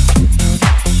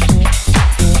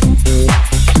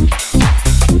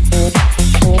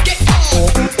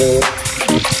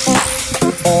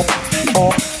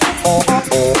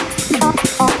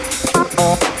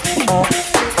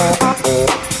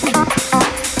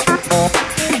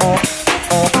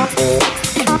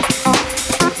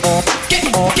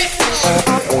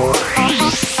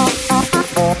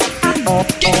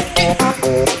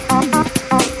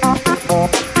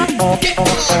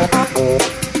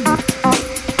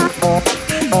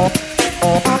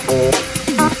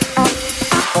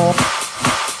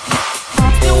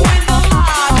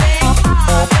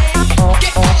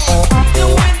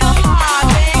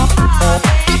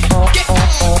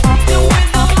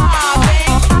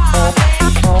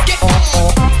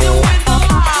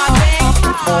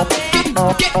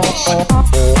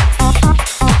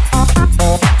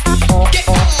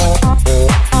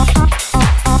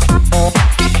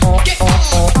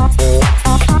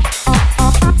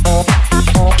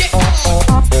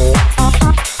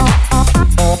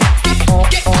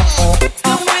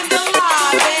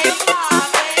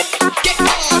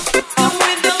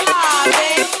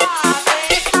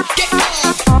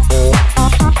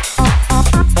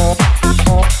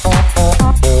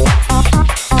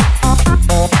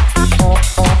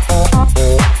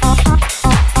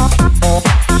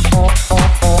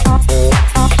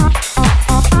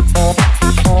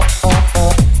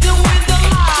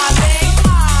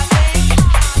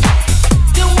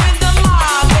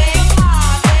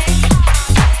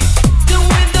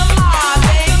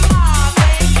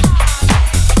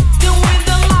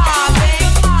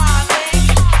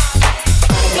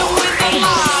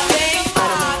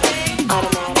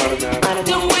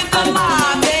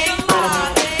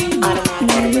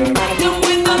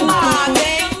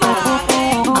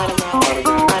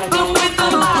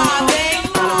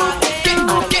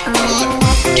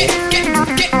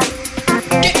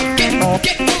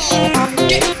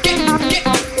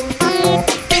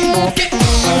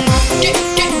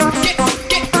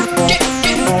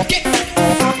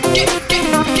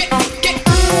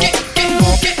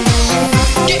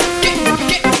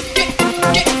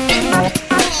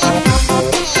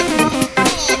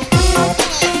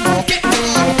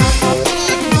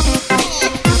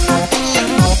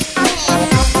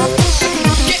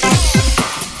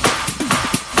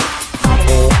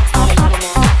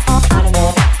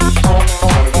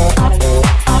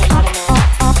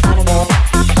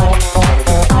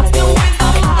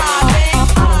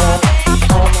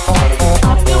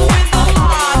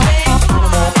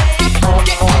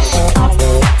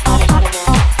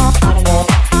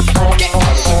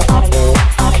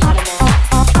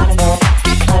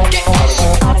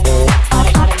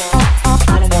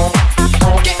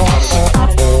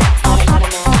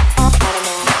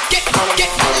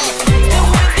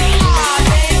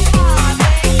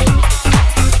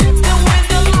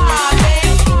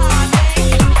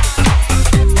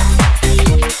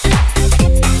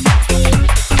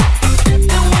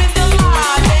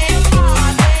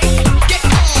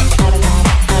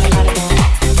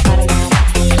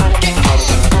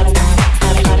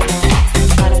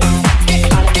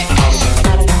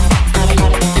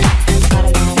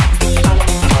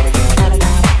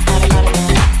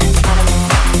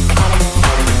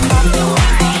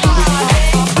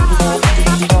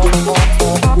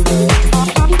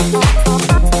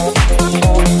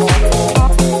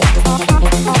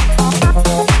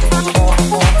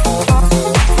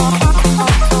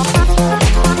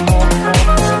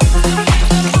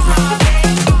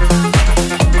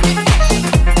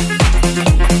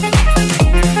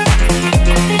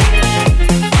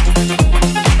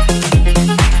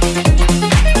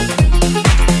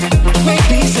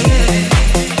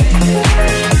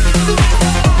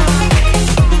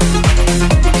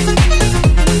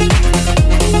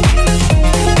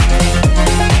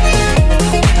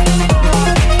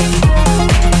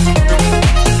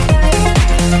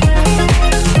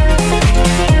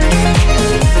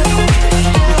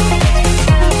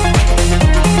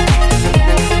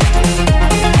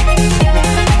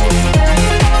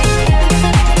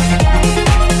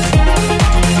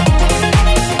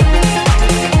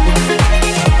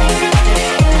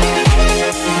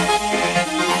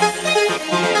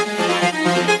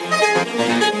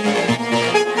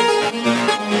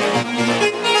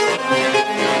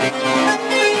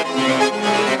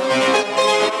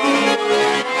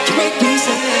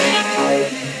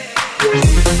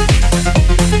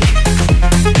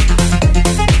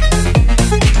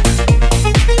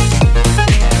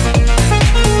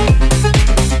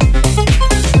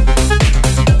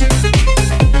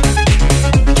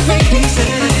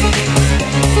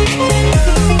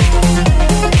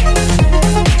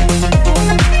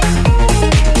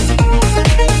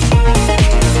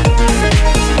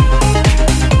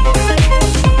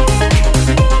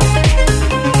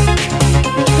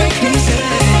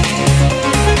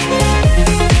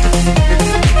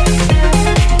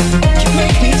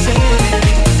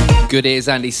 Good ears,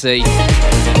 Andy C.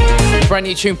 Brand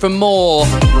new tune from More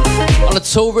on a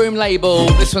Tool Room label.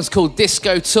 This one's called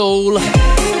Disco Tool.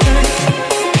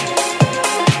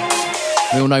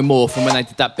 We all know More from when they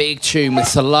did that big tune with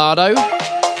Salado.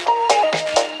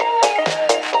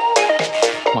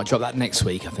 Might drop that next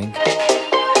week, I think.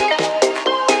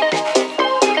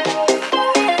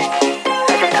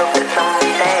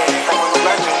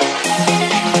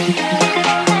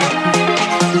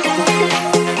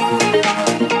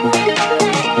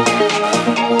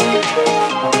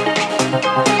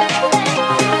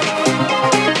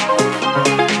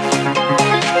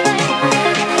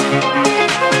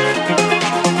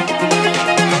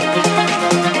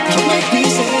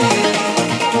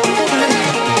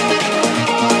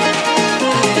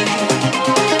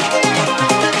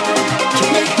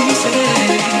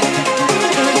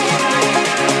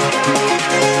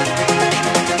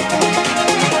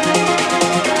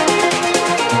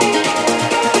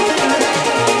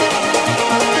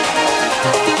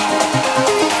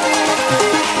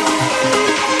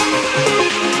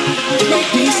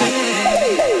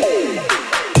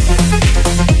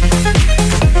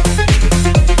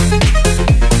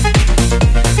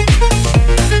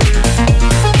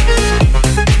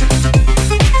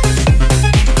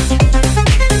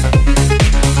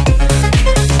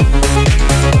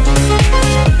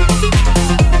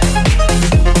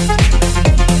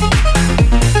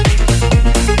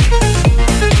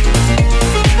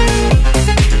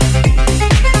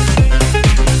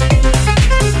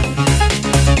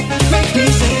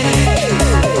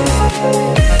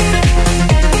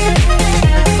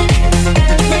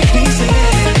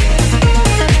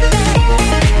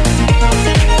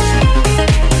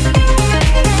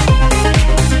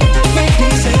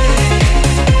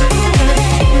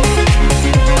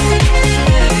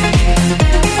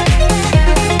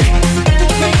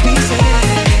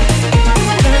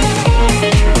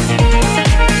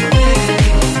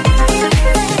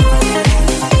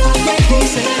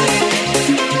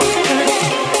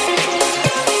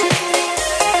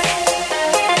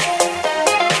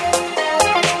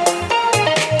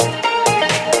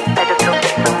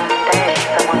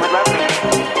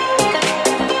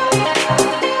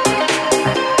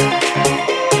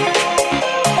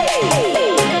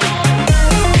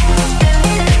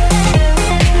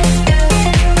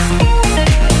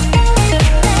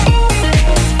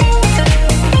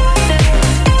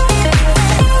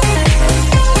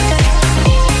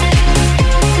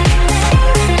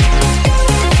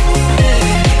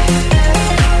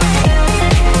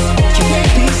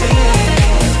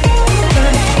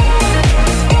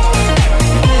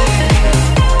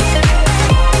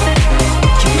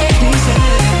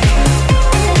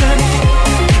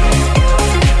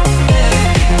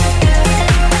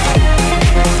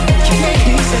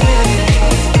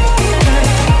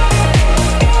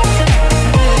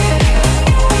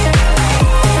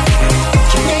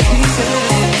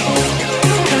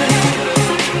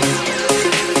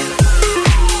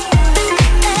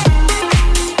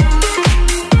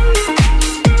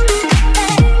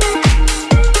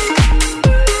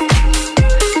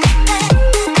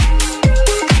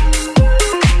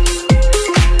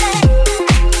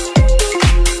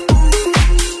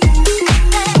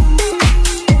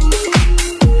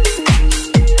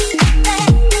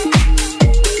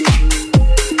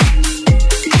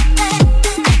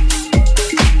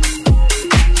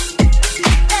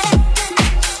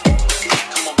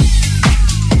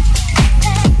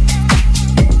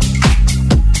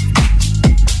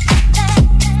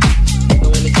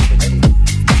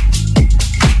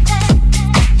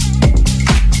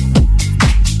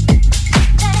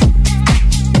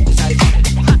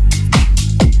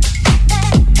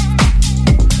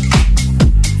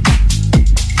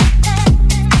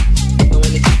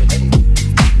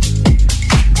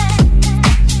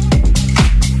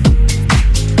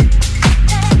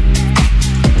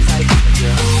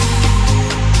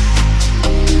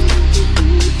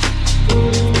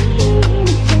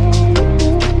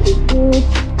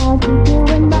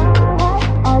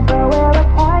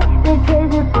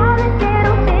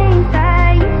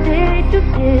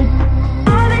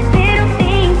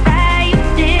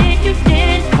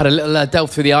 Had a little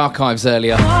delve through the archives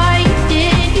earlier. I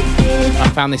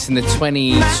found this in the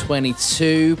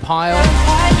 2022 pile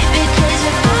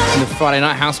in the Friday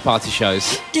night house party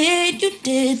shows. You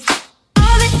did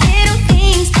all the little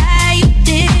things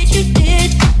that you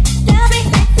did. Love me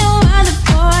like no other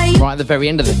boy. Right at the very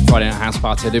end of the Friday night house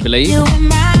party, I do believe.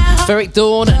 Ferric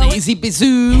Dawn and Easy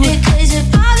Bizoo.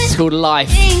 It's called Life.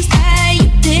 Things that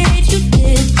you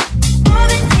did. All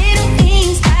the little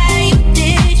things that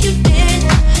you did.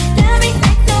 Love me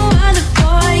like no other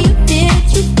boy.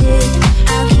 You did.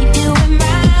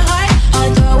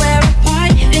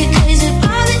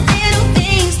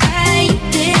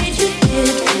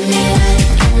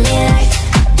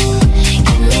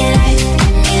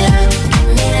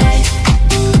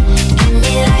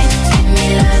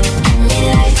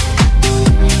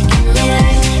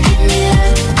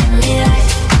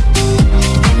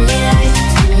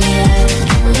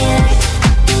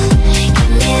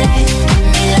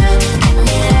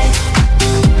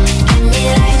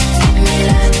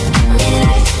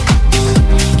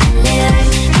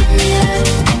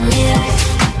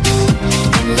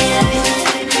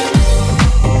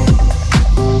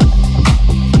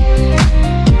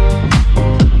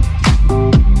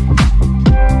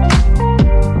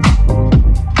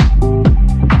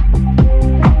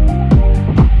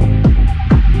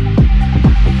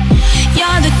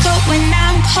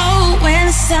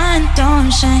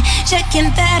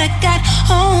 checking that I got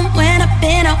home when I've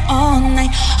been out all night.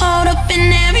 Hold up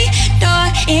in every door,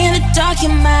 in the dark,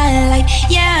 you're my light.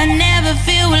 Yeah, I never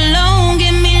feel alone.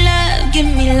 Give me love,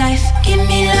 give me life. Give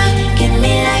me love, give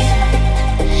me life.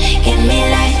 Give me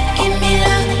life, give me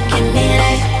love, give me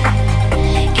life.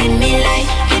 Give me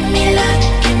life, give me love,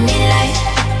 give me life.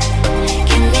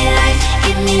 Give me life,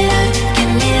 give me love, give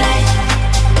me life.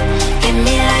 Give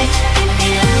me life, give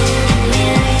me love, give me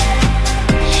life.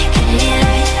 Give me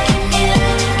life, give me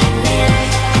love, give me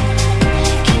life.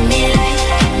 Give me life,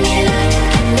 give me love,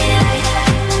 give me life.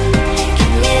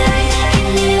 Give me life, give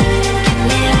me love, give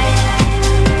me life.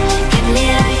 Give me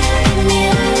life, give me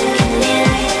love, give me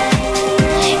life.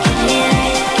 Give me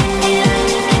life, give me love,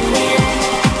 give me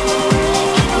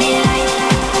life.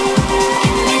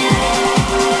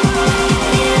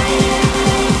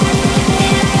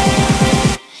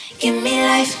 Give me life, give me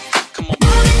life. Come on.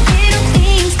 All the little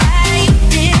things that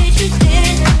you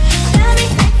did. Love me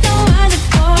like no other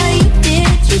boy.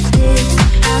 You did.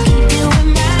 I'll keep you in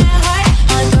my heart,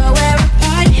 although we're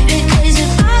apart. Because of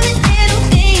all the little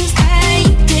things that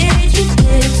you did.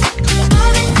 All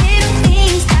the little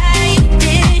things that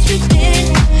you did.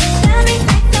 Love me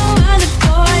like no other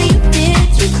boy.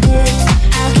 You did.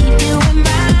 I'll keep you in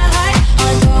my heart,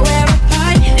 although we're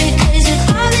apart. Because of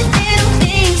all the little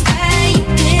things that you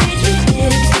did.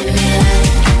 Give me love,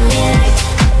 give me life.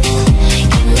 Give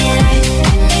me life,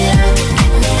 give me love,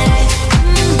 give me life.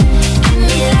 Give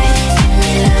me life, give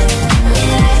me love, give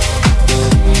me life. Give me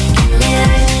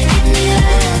life, give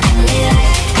me love, give me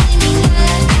life. Give me life, give me love, give me life.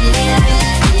 Give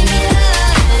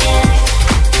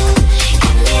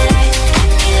me life, give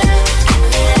me love,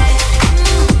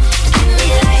 give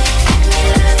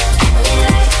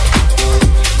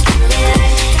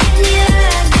me life.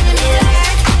 Give me life, give me love, give me life. Give me life, give me love,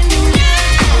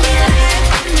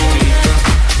 give me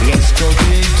life. Let's go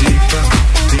deeper,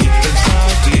 deep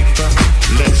inside, deeper.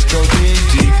 Let's go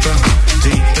deeper,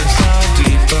 deep inside,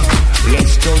 deeper.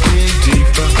 Let's go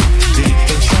deeper, deep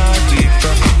inside,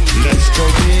 deeper. Let's go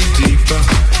deeper,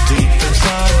 deep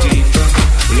inside, deeper.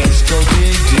 Let's go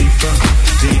deeper,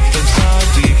 deep inside,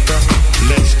 deeper.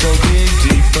 Let's go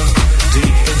deeper,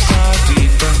 deep inside,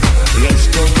 deeper. Let's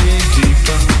go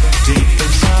deeper, deep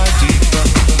inside, deeper.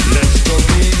 Let's go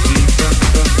deeper,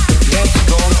 let's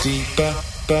go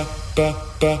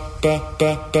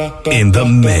deeper. In the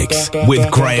mix with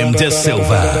Graham De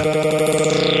Silva.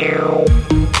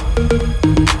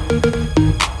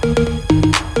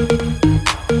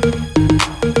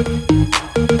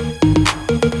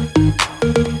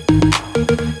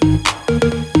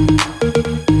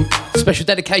 Special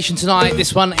dedication tonight.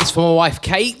 This one is for my wife,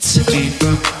 Kate.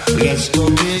 Let's go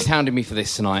She's hounding me for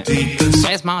this tonight.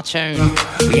 Where's my tune?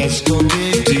 Let's go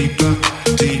deeper,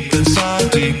 deep inside,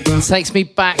 deeper. Takes me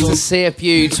back to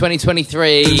CFU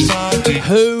 2023.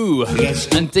 Who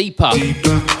and Deeper. Deep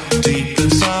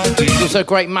inside, deeper. It's also a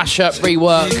great mashup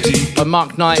rework by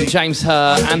Mark Knight, James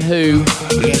Herr, and Who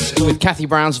with Kathy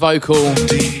Brown's vocal.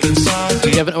 If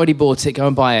you haven't already bought it, go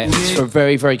and buy it. It's for a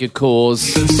very, very good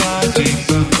cause.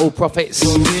 All profits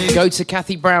go to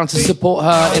Kathy Brown to support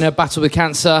her in her battle with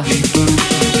cancer.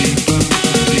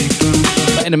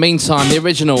 But in the meantime, the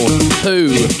original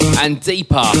Who and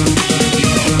Deeper.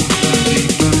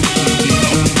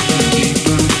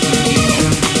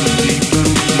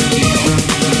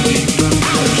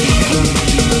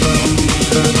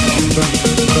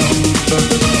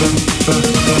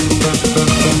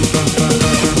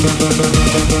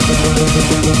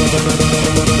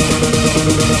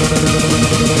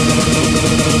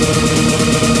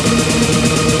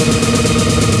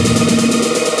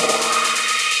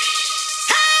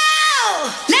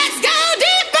 Let's go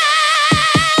deeper.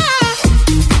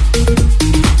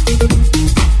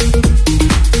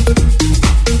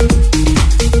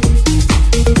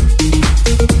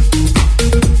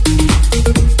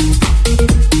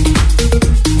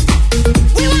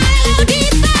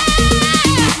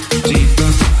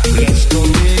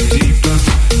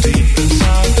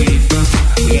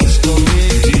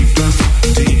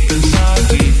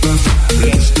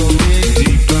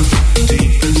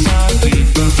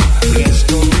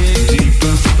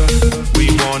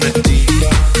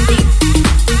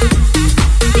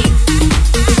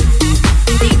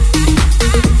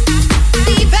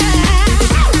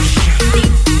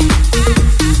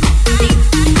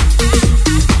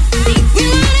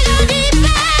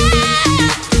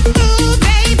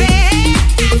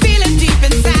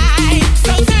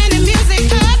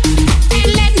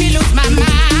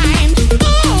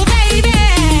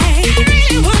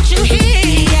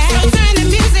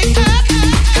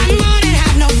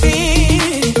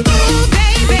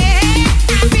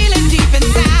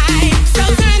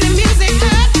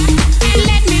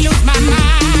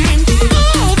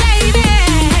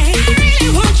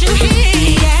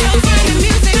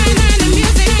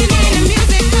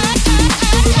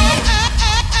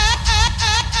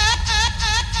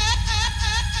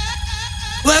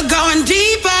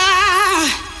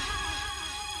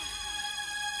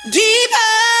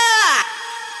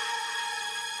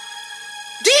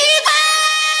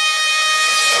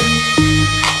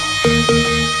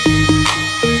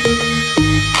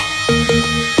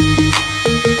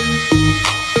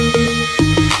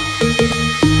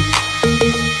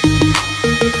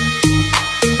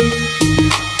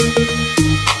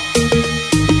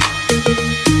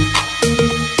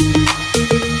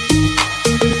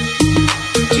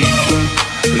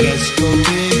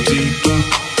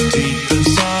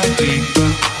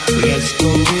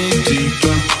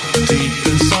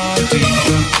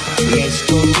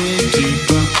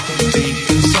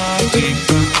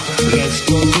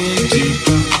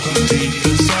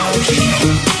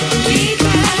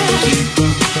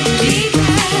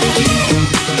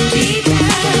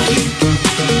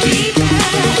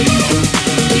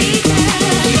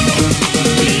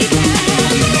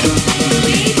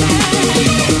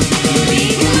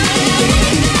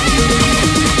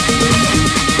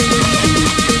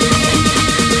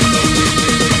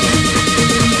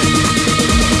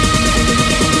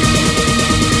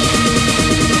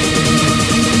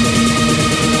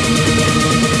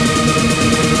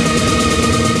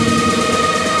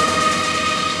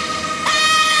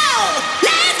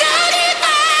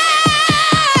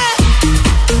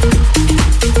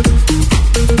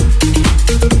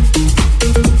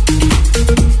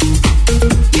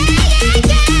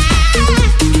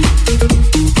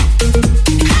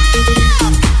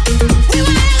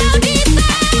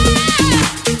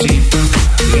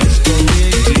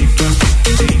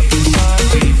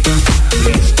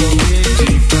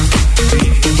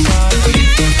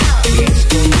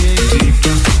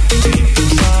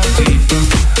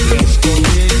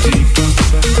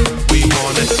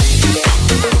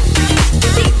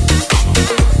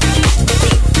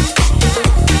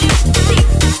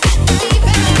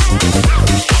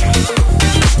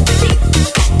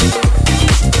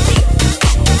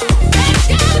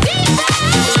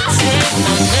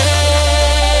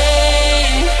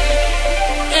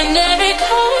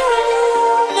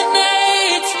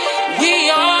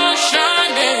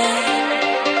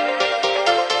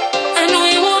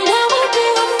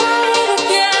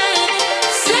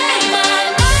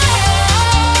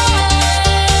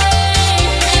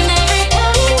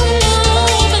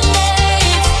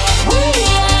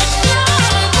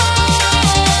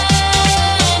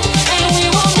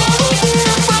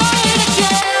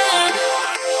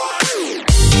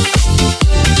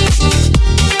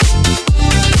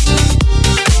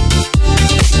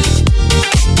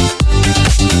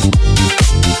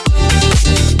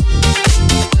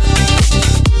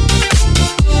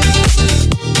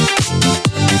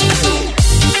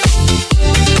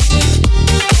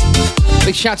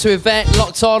 Shout to Yvette,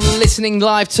 locked on, listening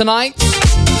live tonight.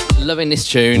 Loving this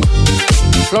tune.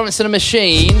 Florence and the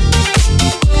Machine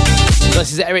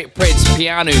versus Eric Prydz,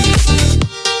 piano.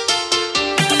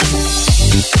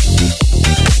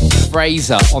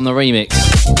 Fraser on the remix.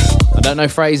 I don't know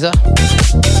Fraser,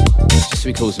 just who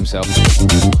he calls himself.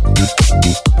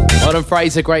 Well done,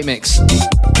 Fraser, great mix. Take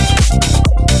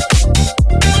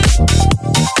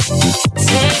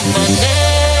my name.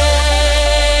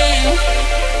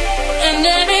 And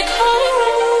every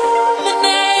color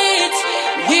emanates,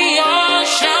 we are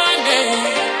shining,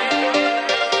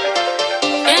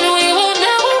 and we will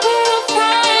never be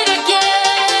afraid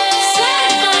again. Say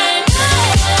my name,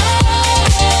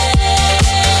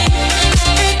 and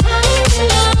every color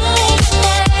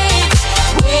emanates,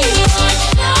 we are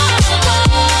shining, and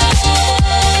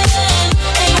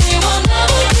we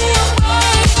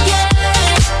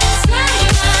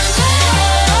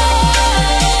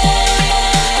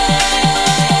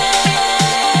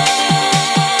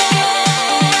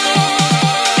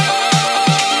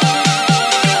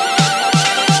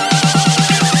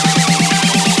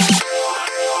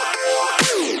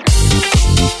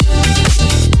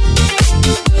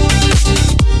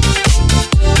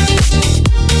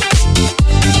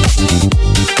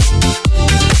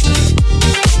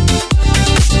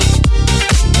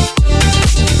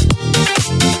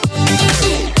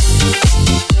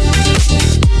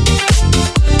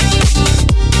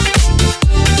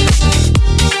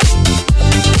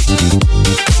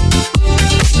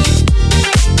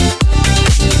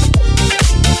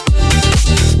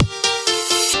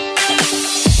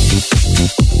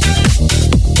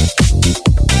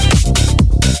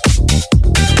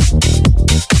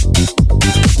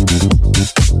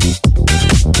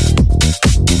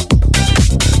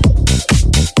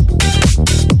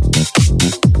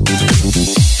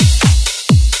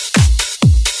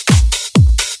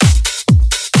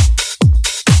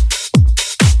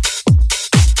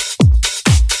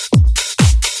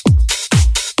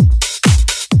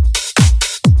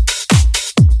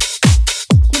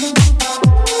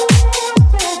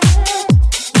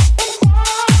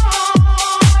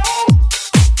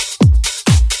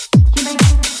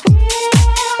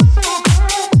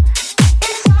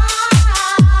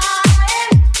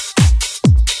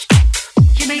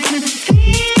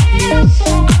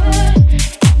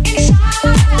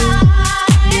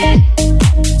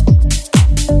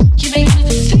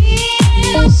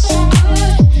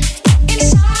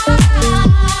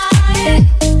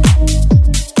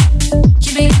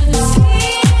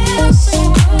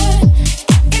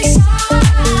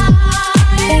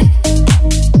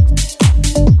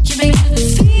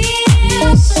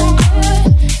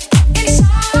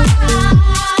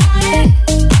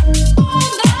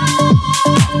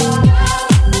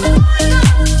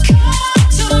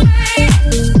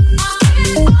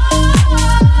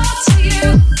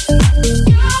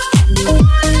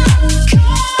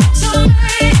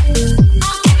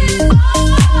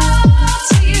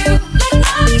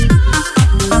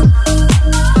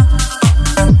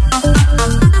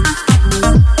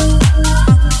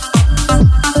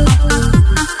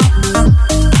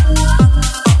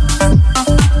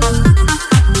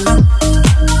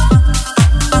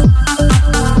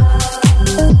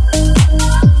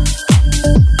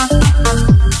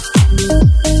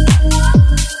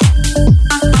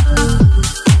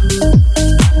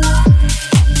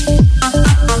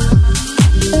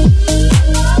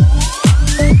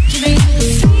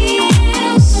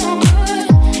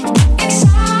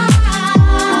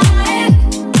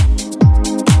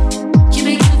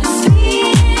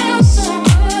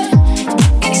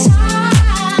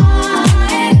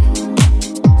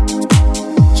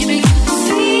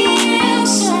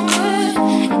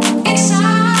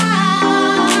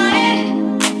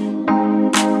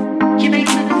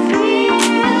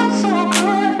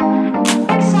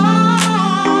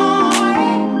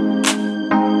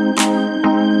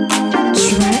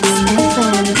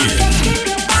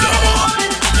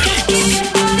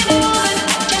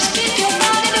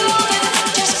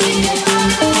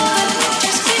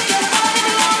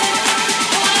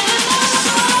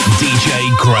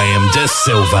DJ Graham De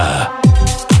Silva.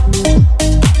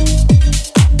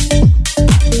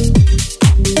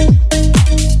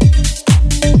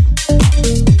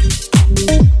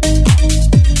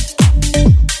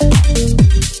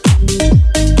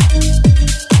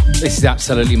 This is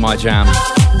absolutely my jam.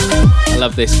 I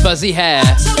love this. Fuzzy Hair.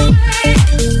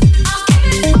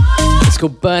 It's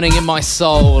called Burning in My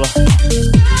Soul.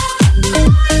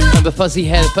 Remember Fuzzy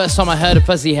Hair? The first time I heard of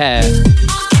Fuzzy Hair,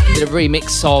 did a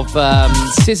remix of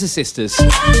Scissor Sisters.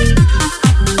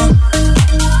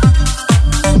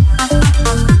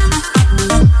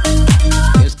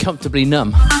 It was Comfortably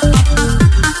Numb.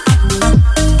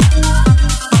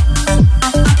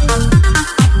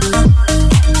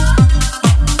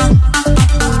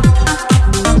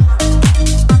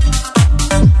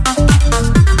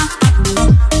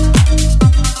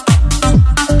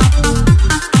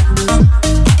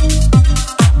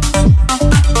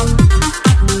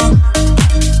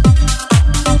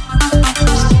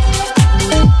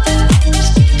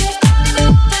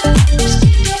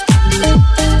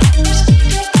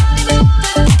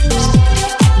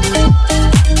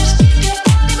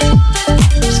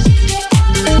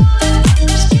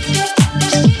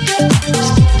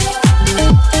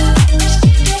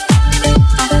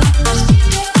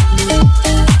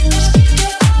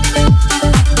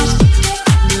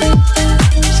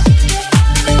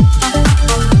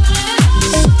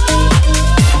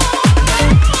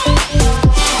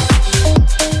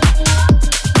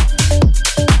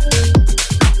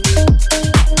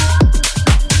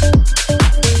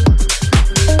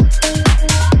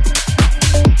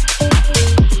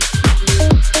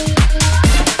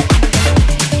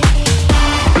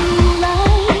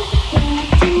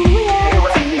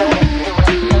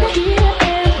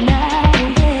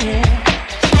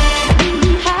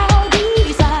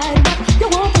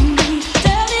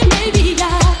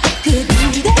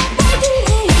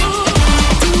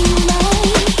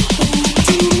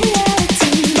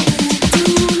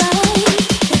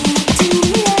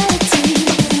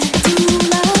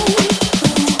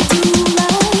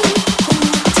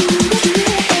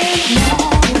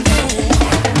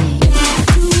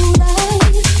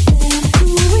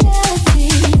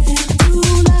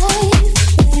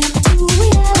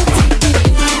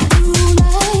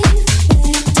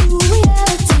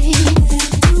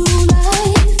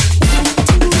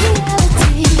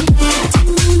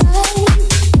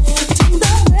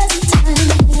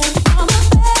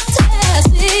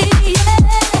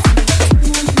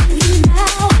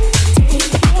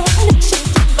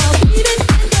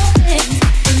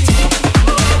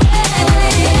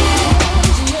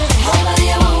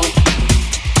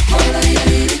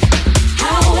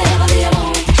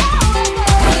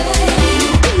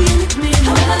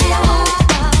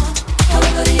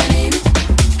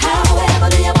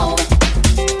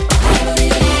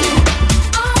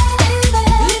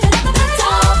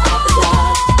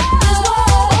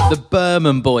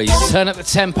 Boys, turn up the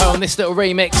tempo on this little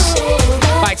remix.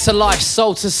 Back to Life,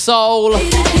 Soul to Soul.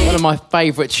 One of my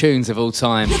favourite tunes of all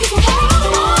time.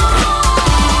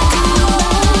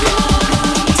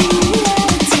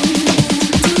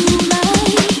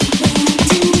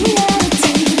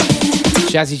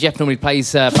 Jazzy Jeff normally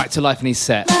plays Back to Life in his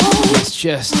set. It's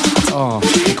just,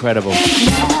 incredible.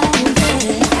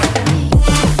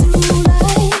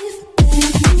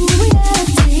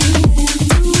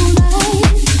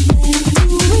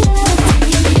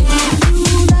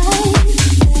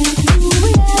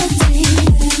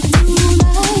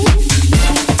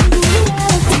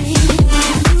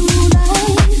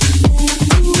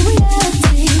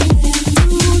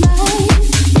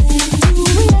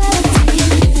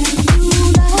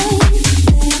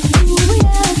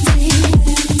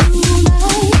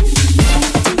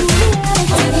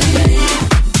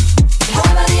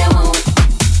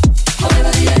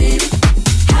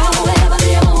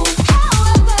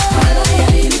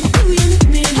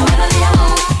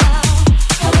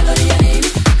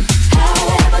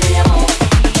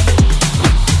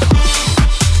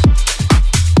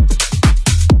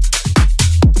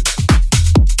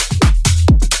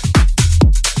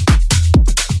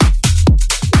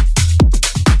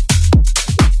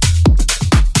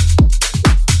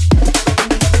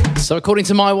 So according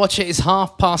to my watch, it is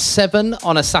 7:30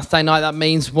 on a Saturday night. That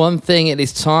means one thing, it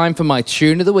is time for my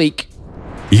tune of the week.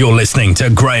 You're listening to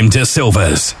Graham De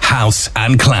Silva's House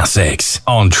and Classics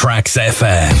on Tracks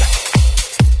FM.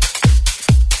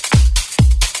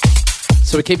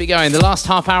 So we keep it going. The last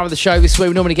half hour of the show this week,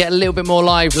 we normally get a little bit more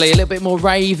lively, a little bit more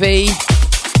ravey.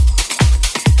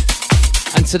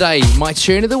 And today, my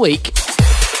tune of the week,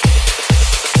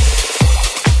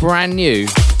 brand new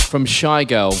from Shy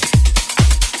Girl.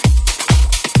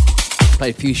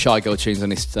 Played a few Shy Girl tunes on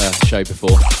this show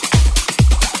before.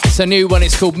 It's a new one,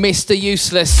 it's called Mr.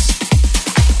 Useless.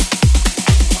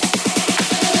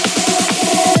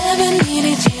 Never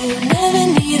needed you,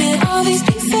 never needed all these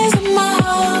pieces of my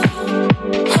heart.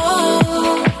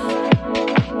 Oh,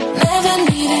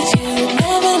 never needed you,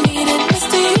 never needed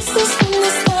Mr. Useless from the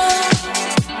start.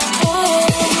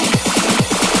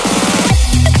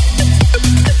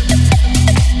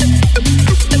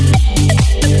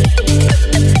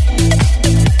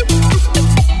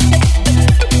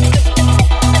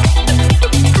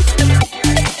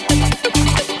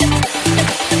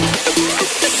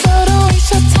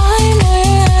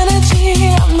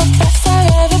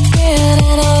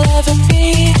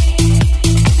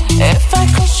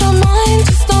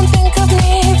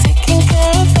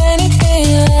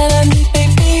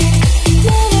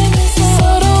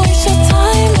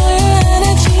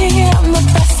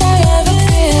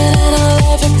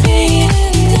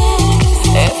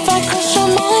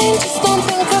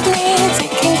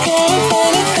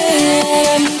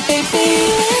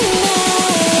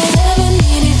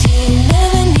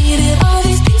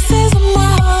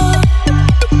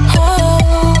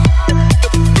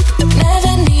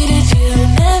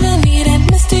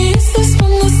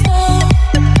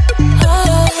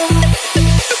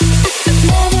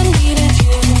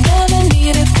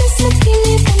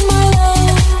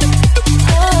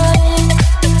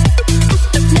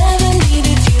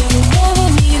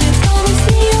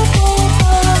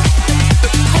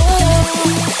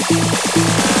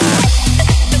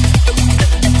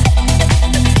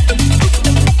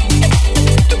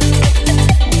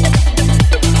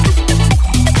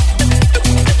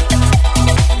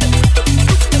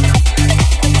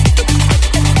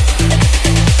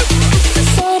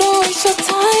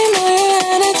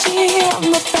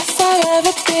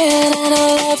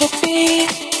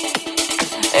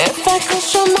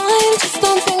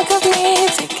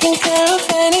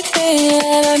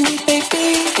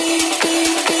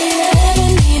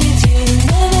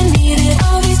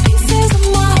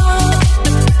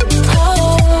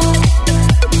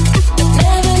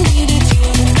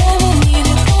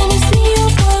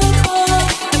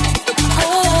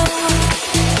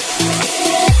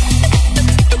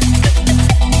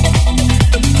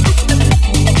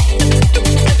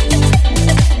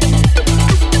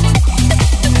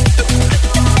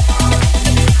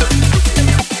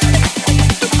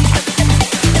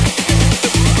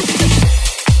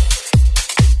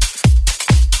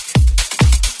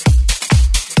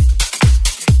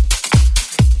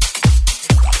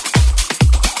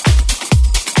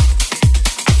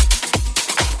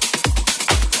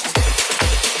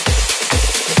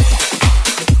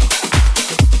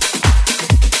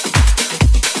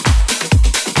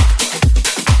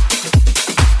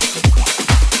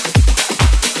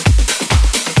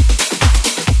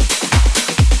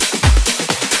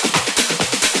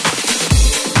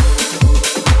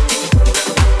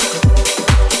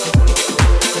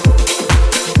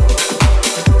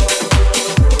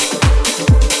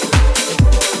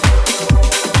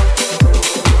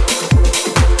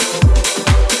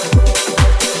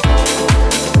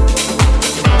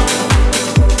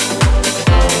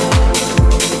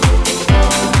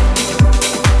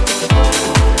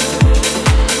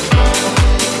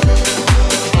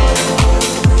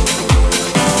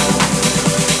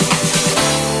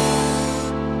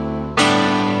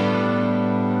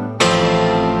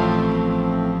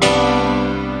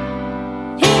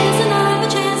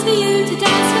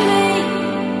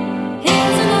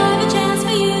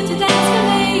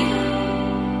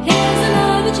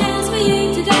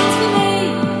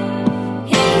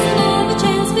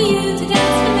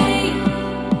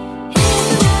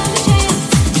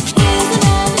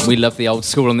 We love the old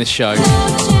school on this show.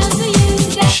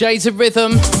 Shades of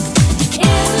Rhythm.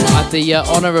 I had the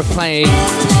honour of playing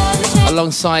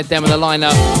alongside them in the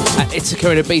lineup at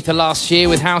Ithaca in Ibiza last year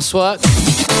with Housework.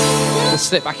 Let's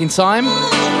slip back in time.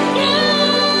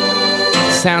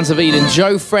 Sounds of Eden,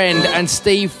 Joe Friend and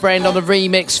Steve Friend on the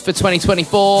remix for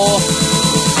 2024.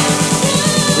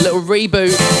 A little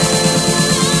reboot.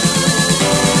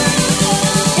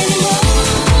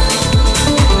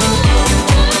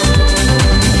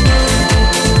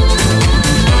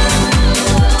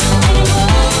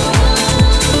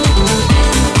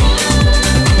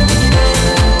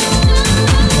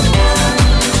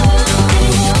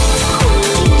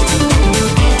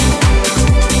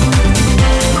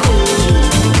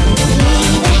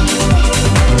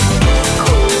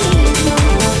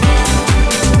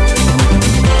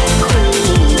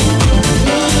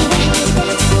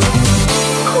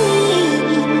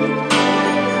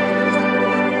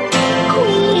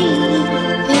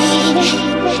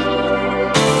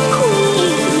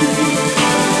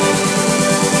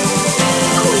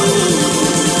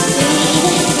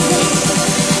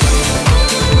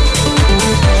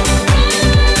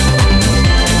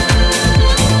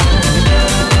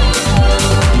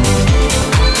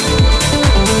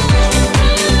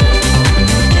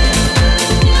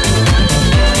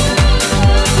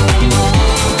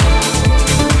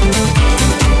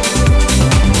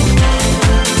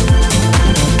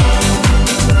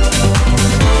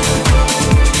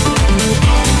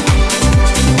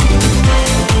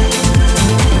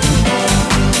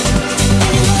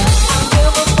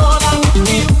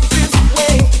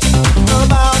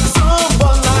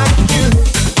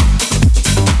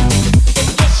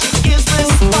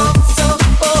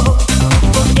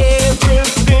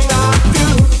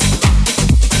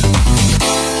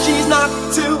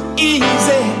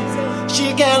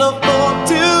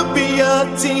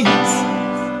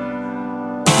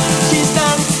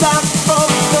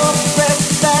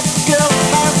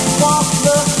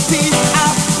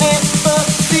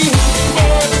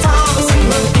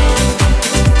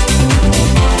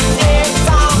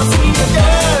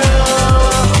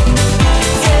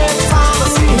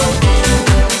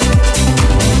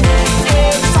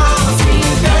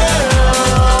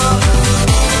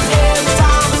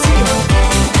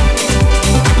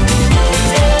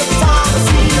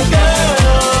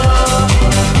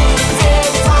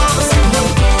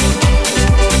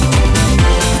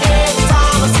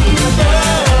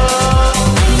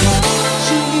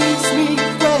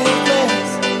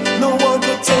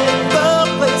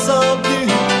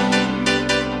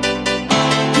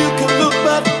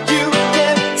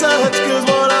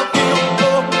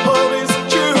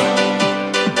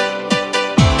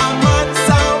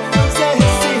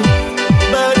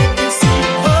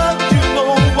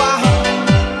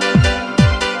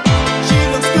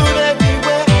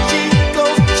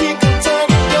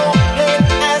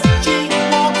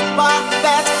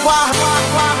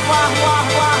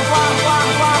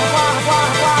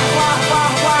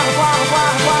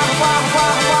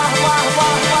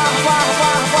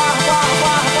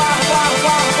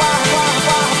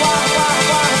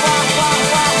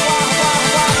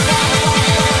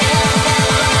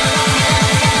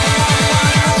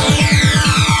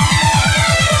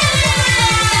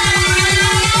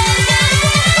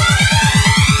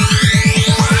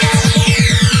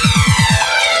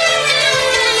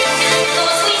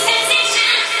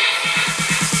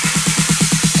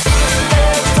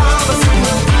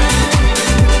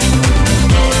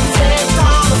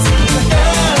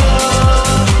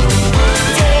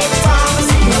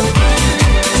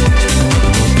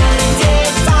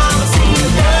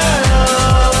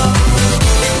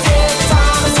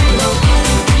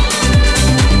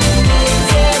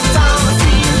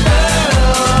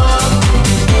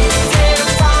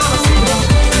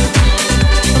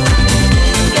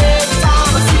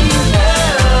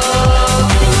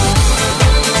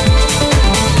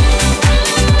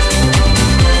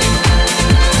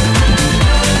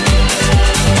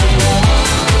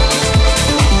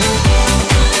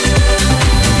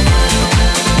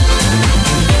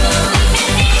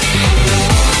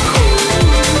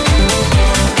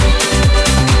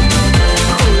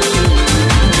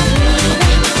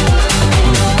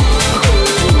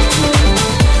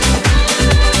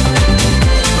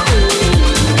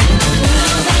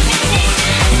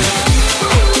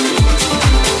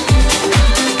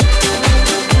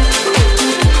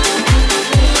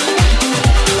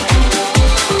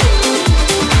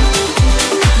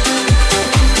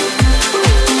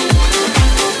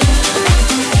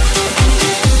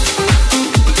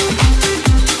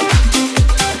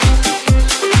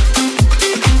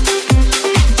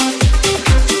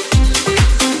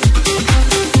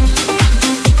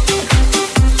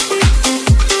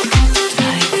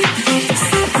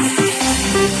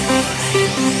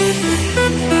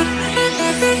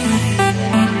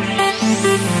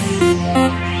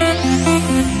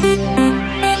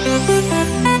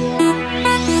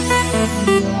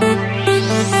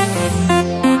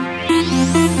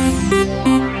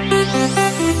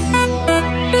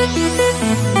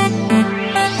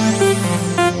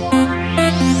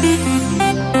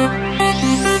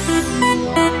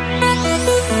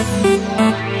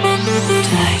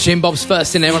 Jim Bob's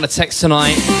first in there on a text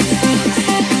tonight.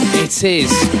 It is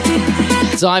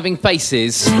Diving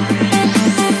Faces.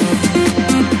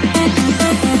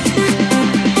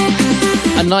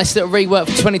 A nice little rework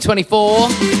for 2024.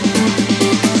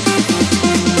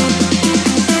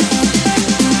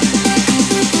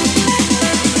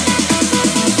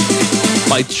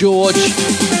 By George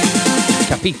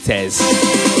Capites.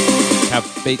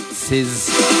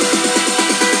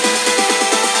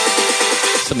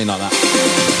 Something like that.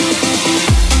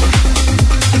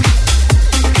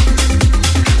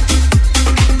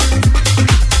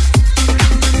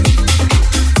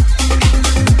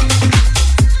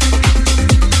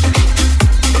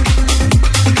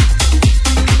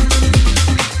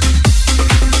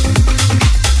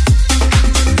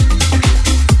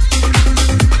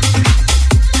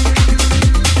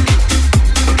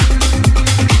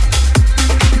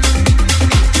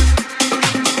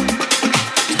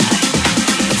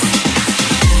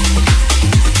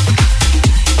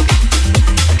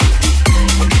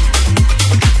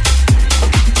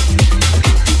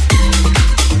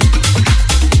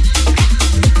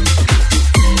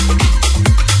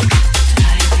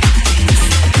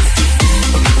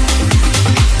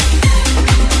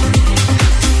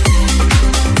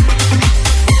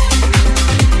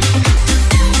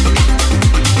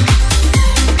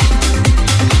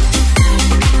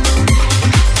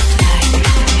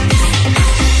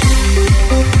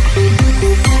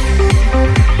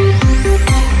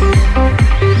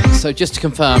 So just to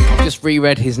confirm, I've just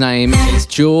reread his name. It's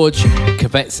George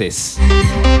Kavetsis.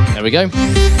 There we go.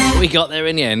 We got there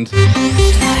in the end.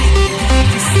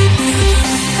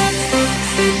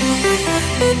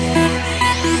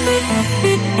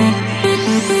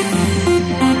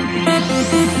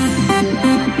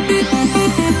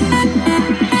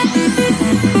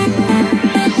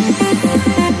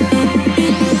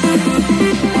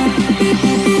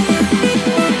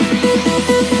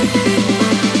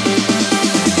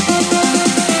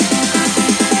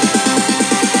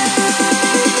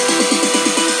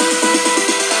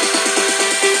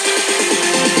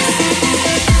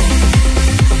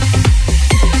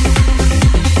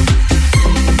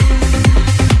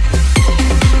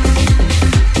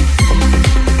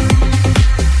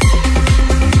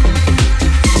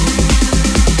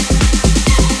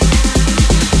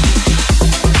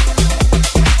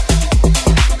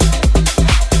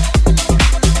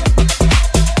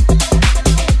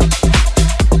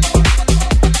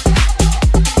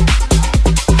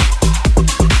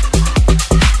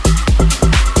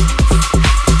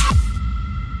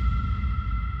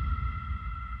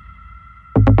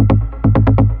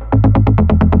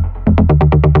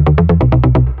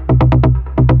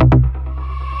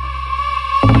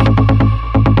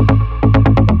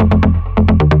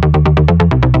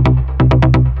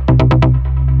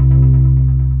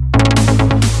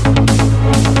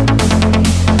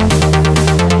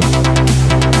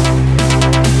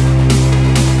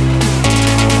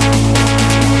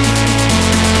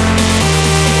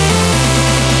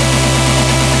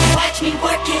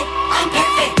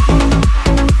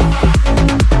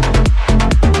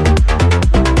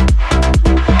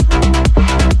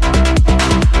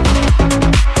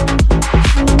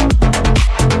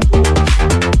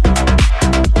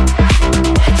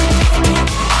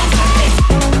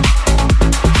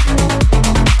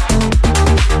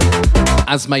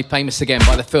 As made famous again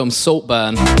by the film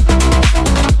Saltburn.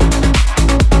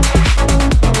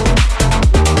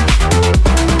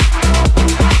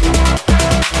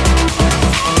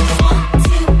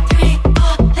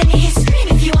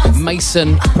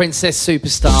 Mason, Princess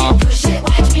Superstar,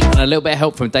 and a little bit of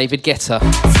help from David Guetta.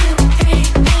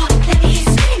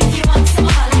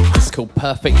 It's called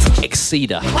Perfect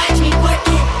Exceeder.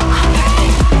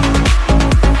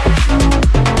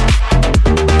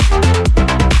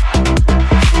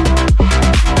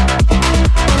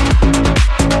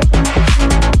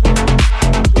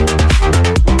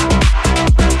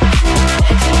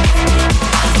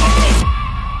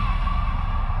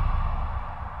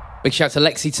 Big shout to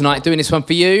Lexi tonight, doing this one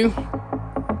for you.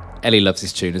 Ellie loves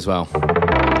this tune as well.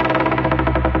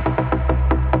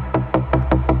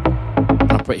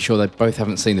 I'm pretty sure they both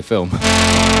haven't seen the film.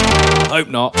 Hope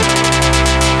not.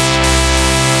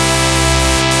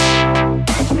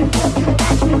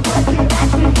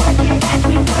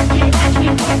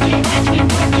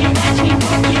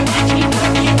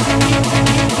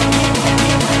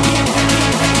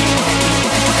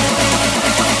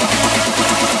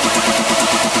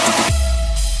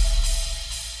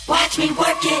 Watch me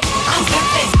work it, I'm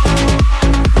perfect.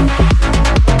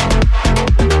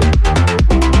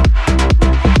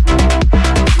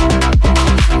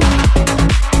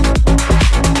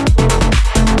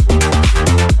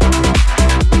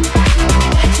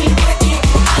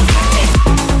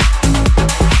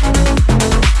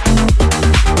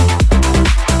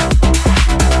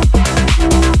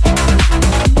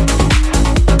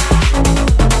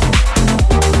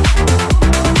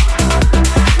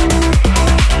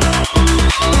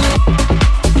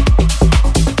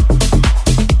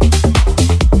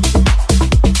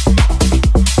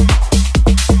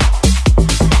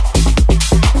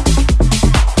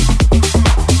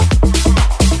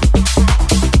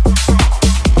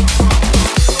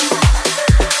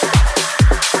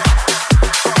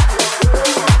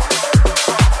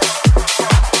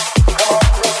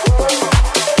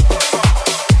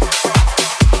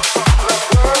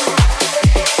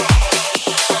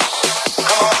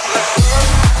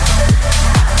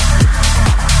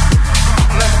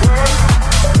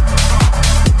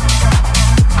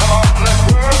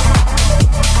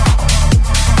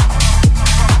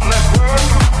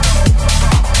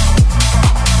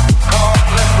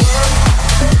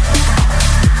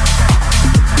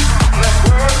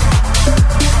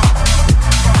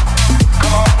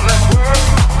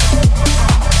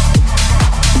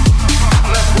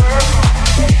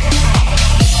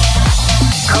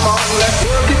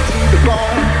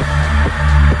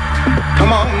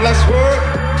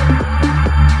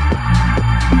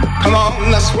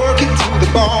 work it to the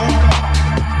bone.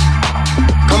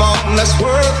 Come on, let's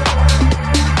work.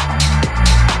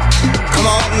 Come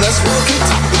on, let's work it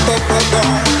to the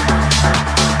bone.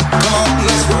 Come on,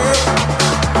 let's work.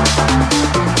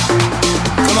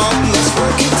 Come on, let's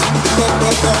work it to the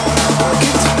bone. Work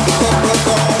it to the bone.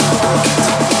 Work it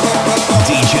to the bone.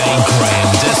 DJ Graham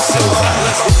De Silva.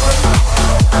 Let's work.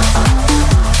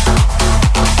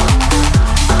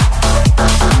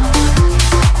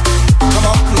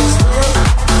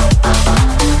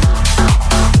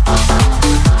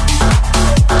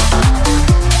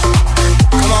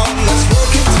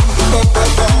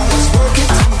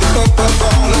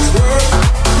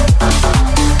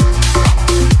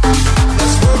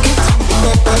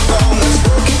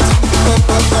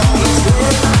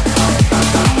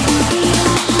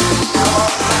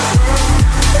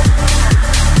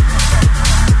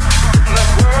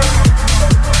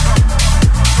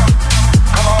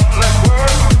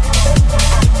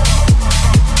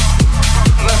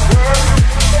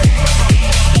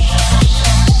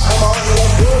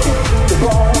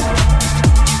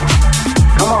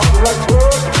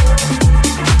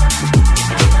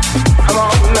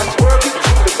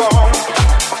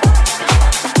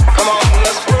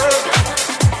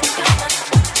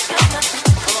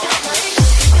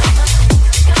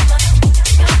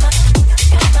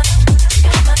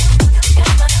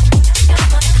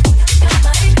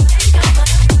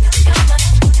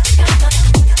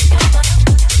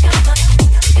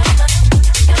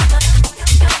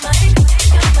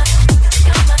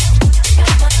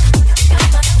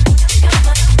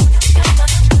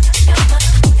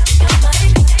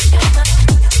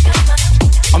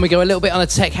 We go a little bit on a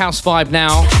tech house vibe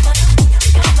now.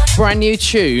 Brand new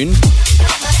tune. In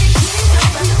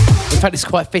fact, it's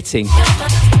quite fitting,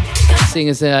 seeing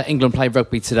as England play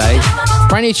rugby today.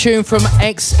 Brand new tune from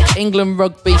ex-England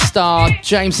rugby star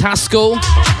James Haskell.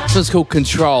 This one's called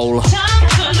Control.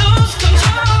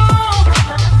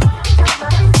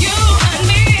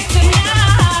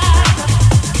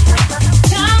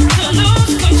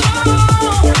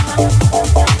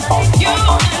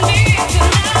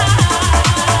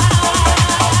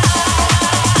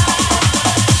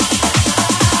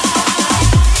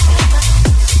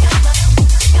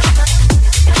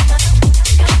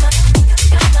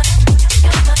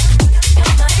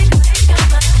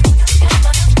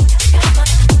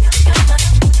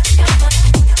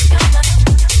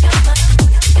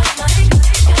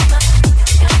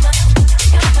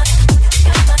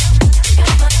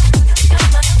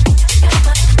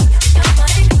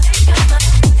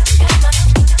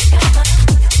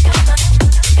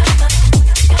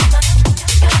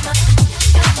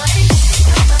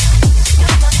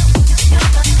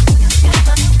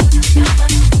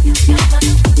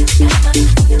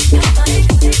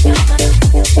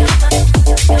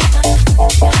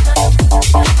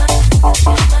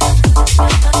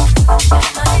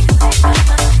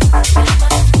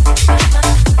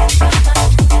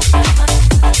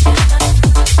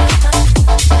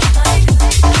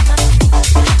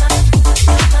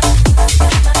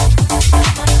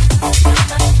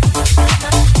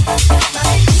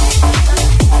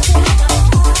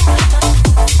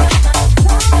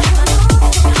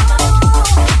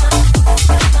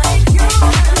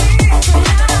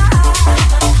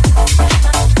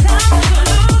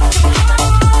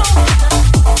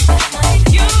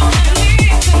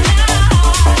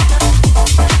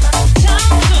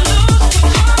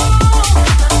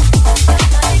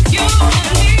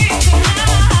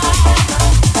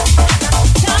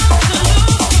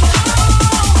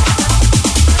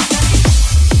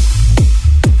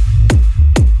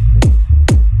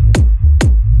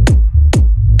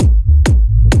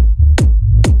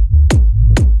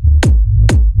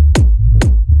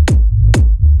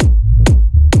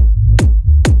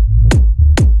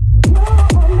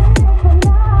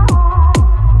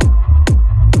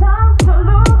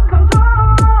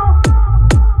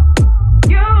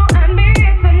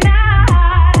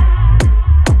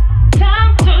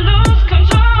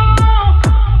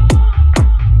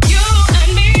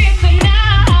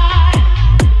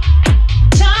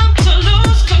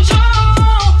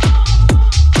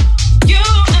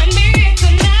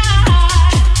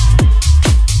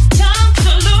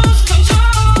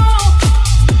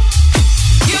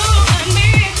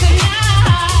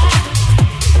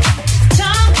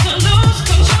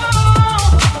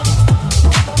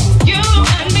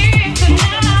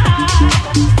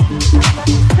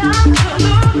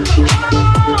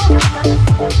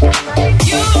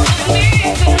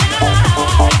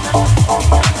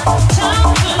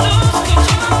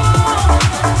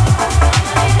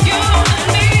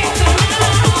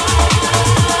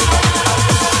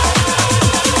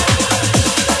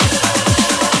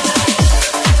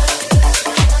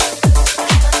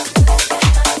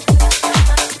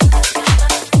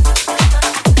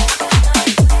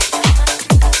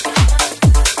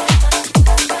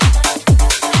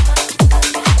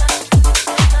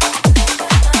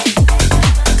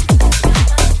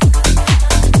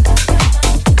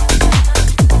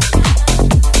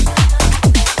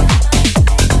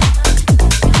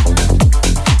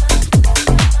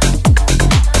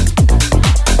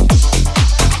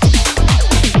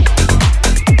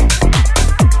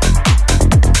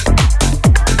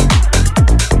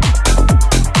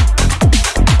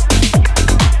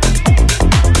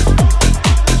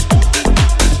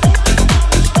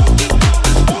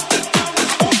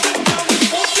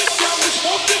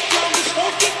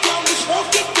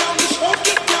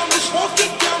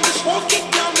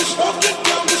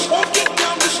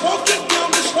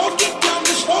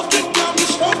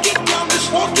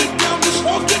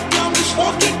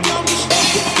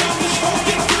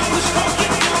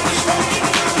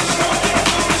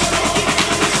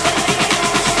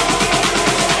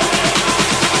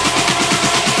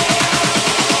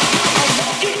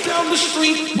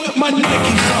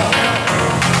 Nikes on.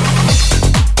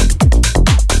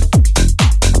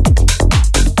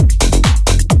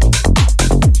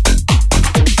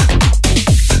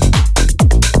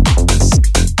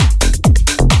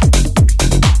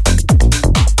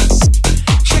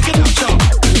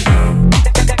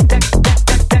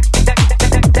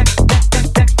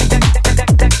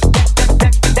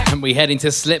 We head into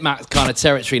Slipmatt kind of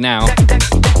territory now.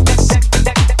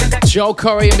 Joel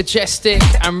Corey and Majestic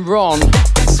and Ron.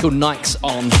 It's called Nikes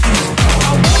On.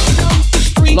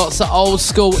 Lots of old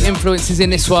school influences in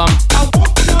this one.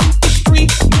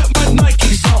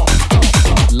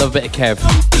 Love a bit of Kev,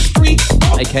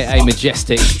 aka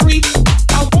Majestic.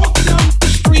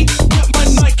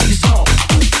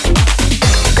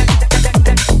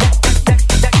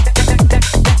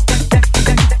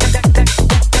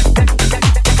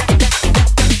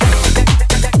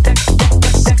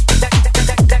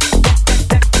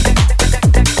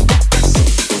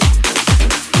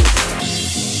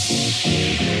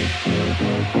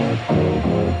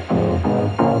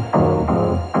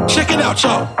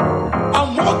 Y'all.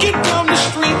 I'm walking down the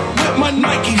street with my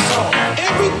Nikes on.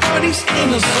 Everybody's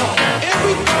in a zone.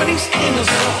 Everybody's in a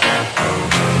zone.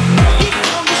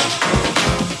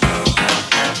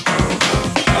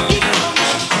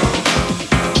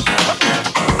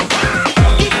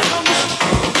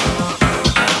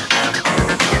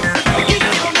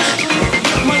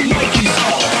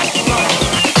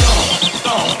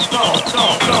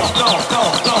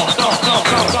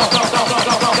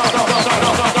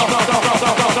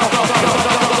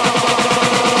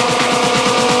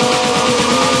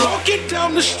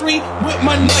 With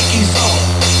my Nikes on.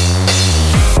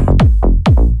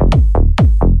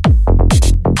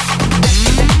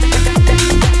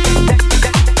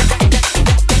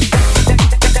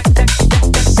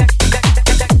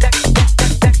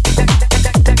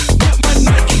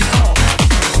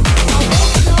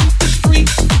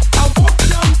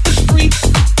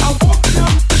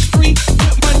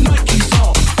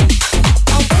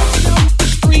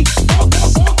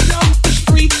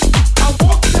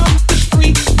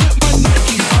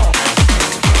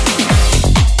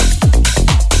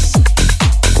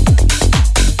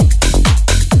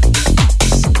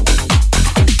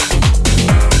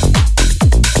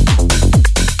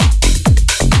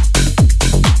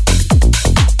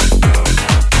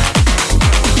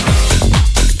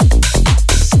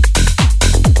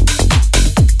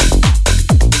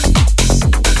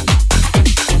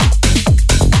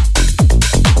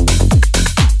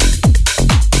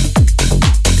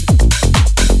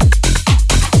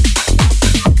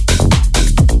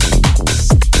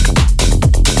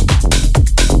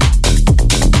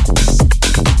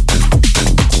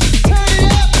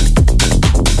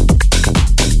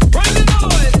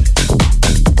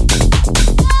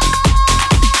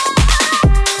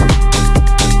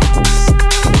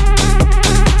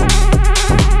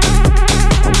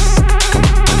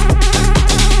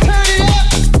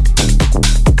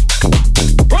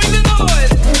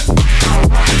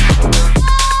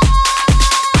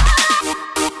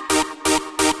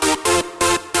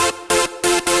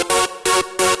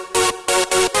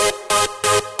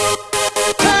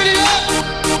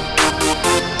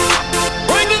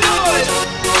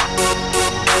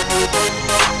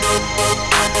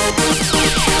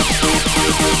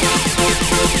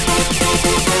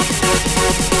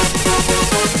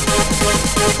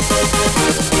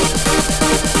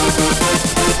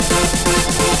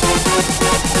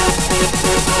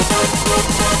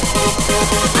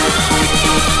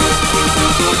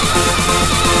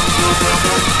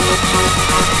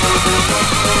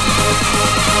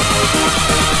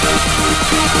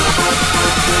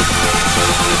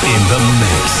 In the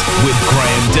mix with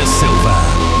Graham De Silva.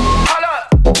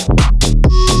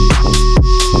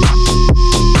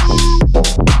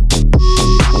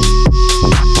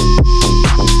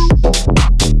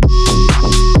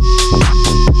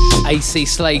 AC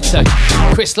Slater,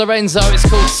 Chris Lorenzo. It's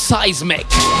called Seismic.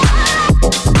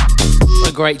 What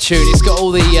a great tune! It's got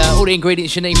all the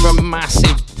ingredients you need for a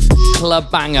massive club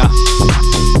banger.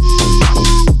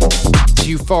 It's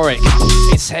euphoric.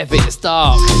 It's heavy. It's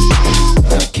dark.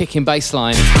 Kicking bass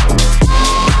line.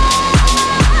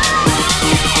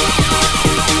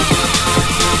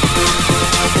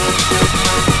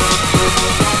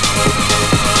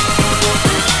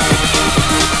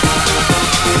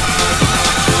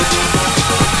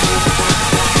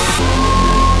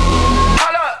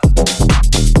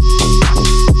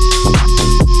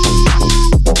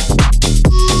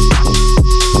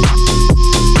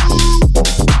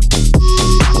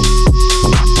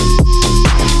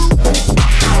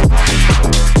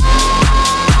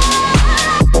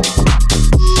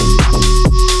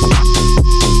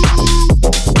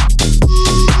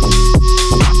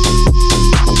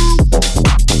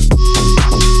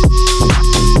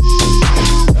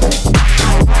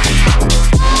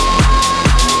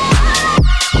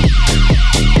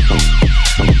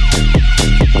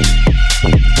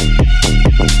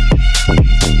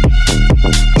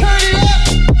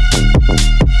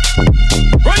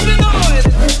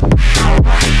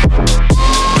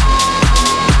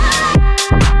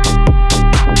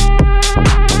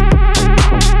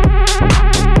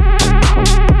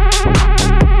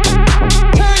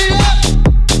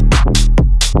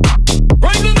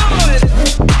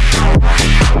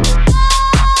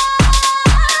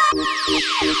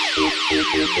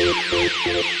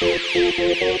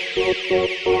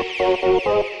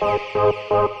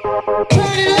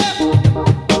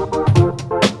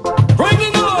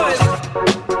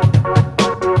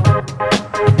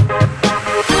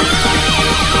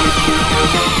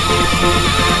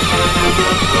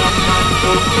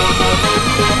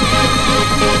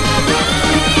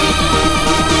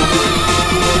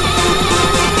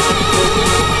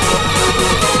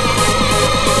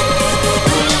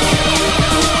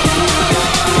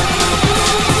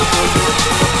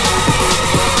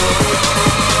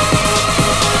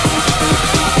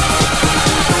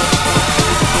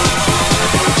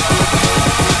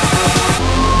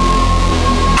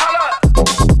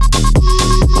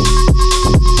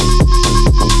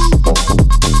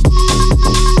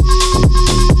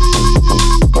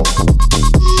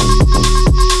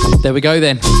 There we go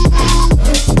then.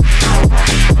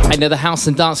 Another House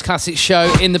and Dance Classic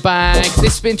show in the bag. This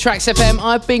has been Tracks FM.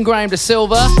 I've been Graham De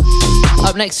Silva.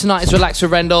 Up next tonight is Relax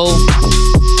with Rendell.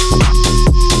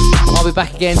 I'll be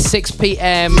back again 6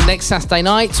 p.m. next Saturday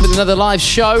night with another live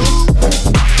show.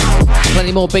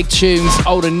 Plenty more big tunes,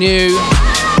 old and new.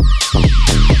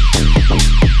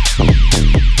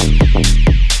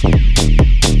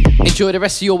 Enjoy the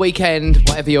rest of your weekend,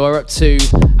 whatever you are up to,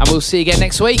 and we'll see you again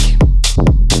next week.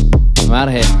 I'm out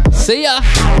of here. See ya!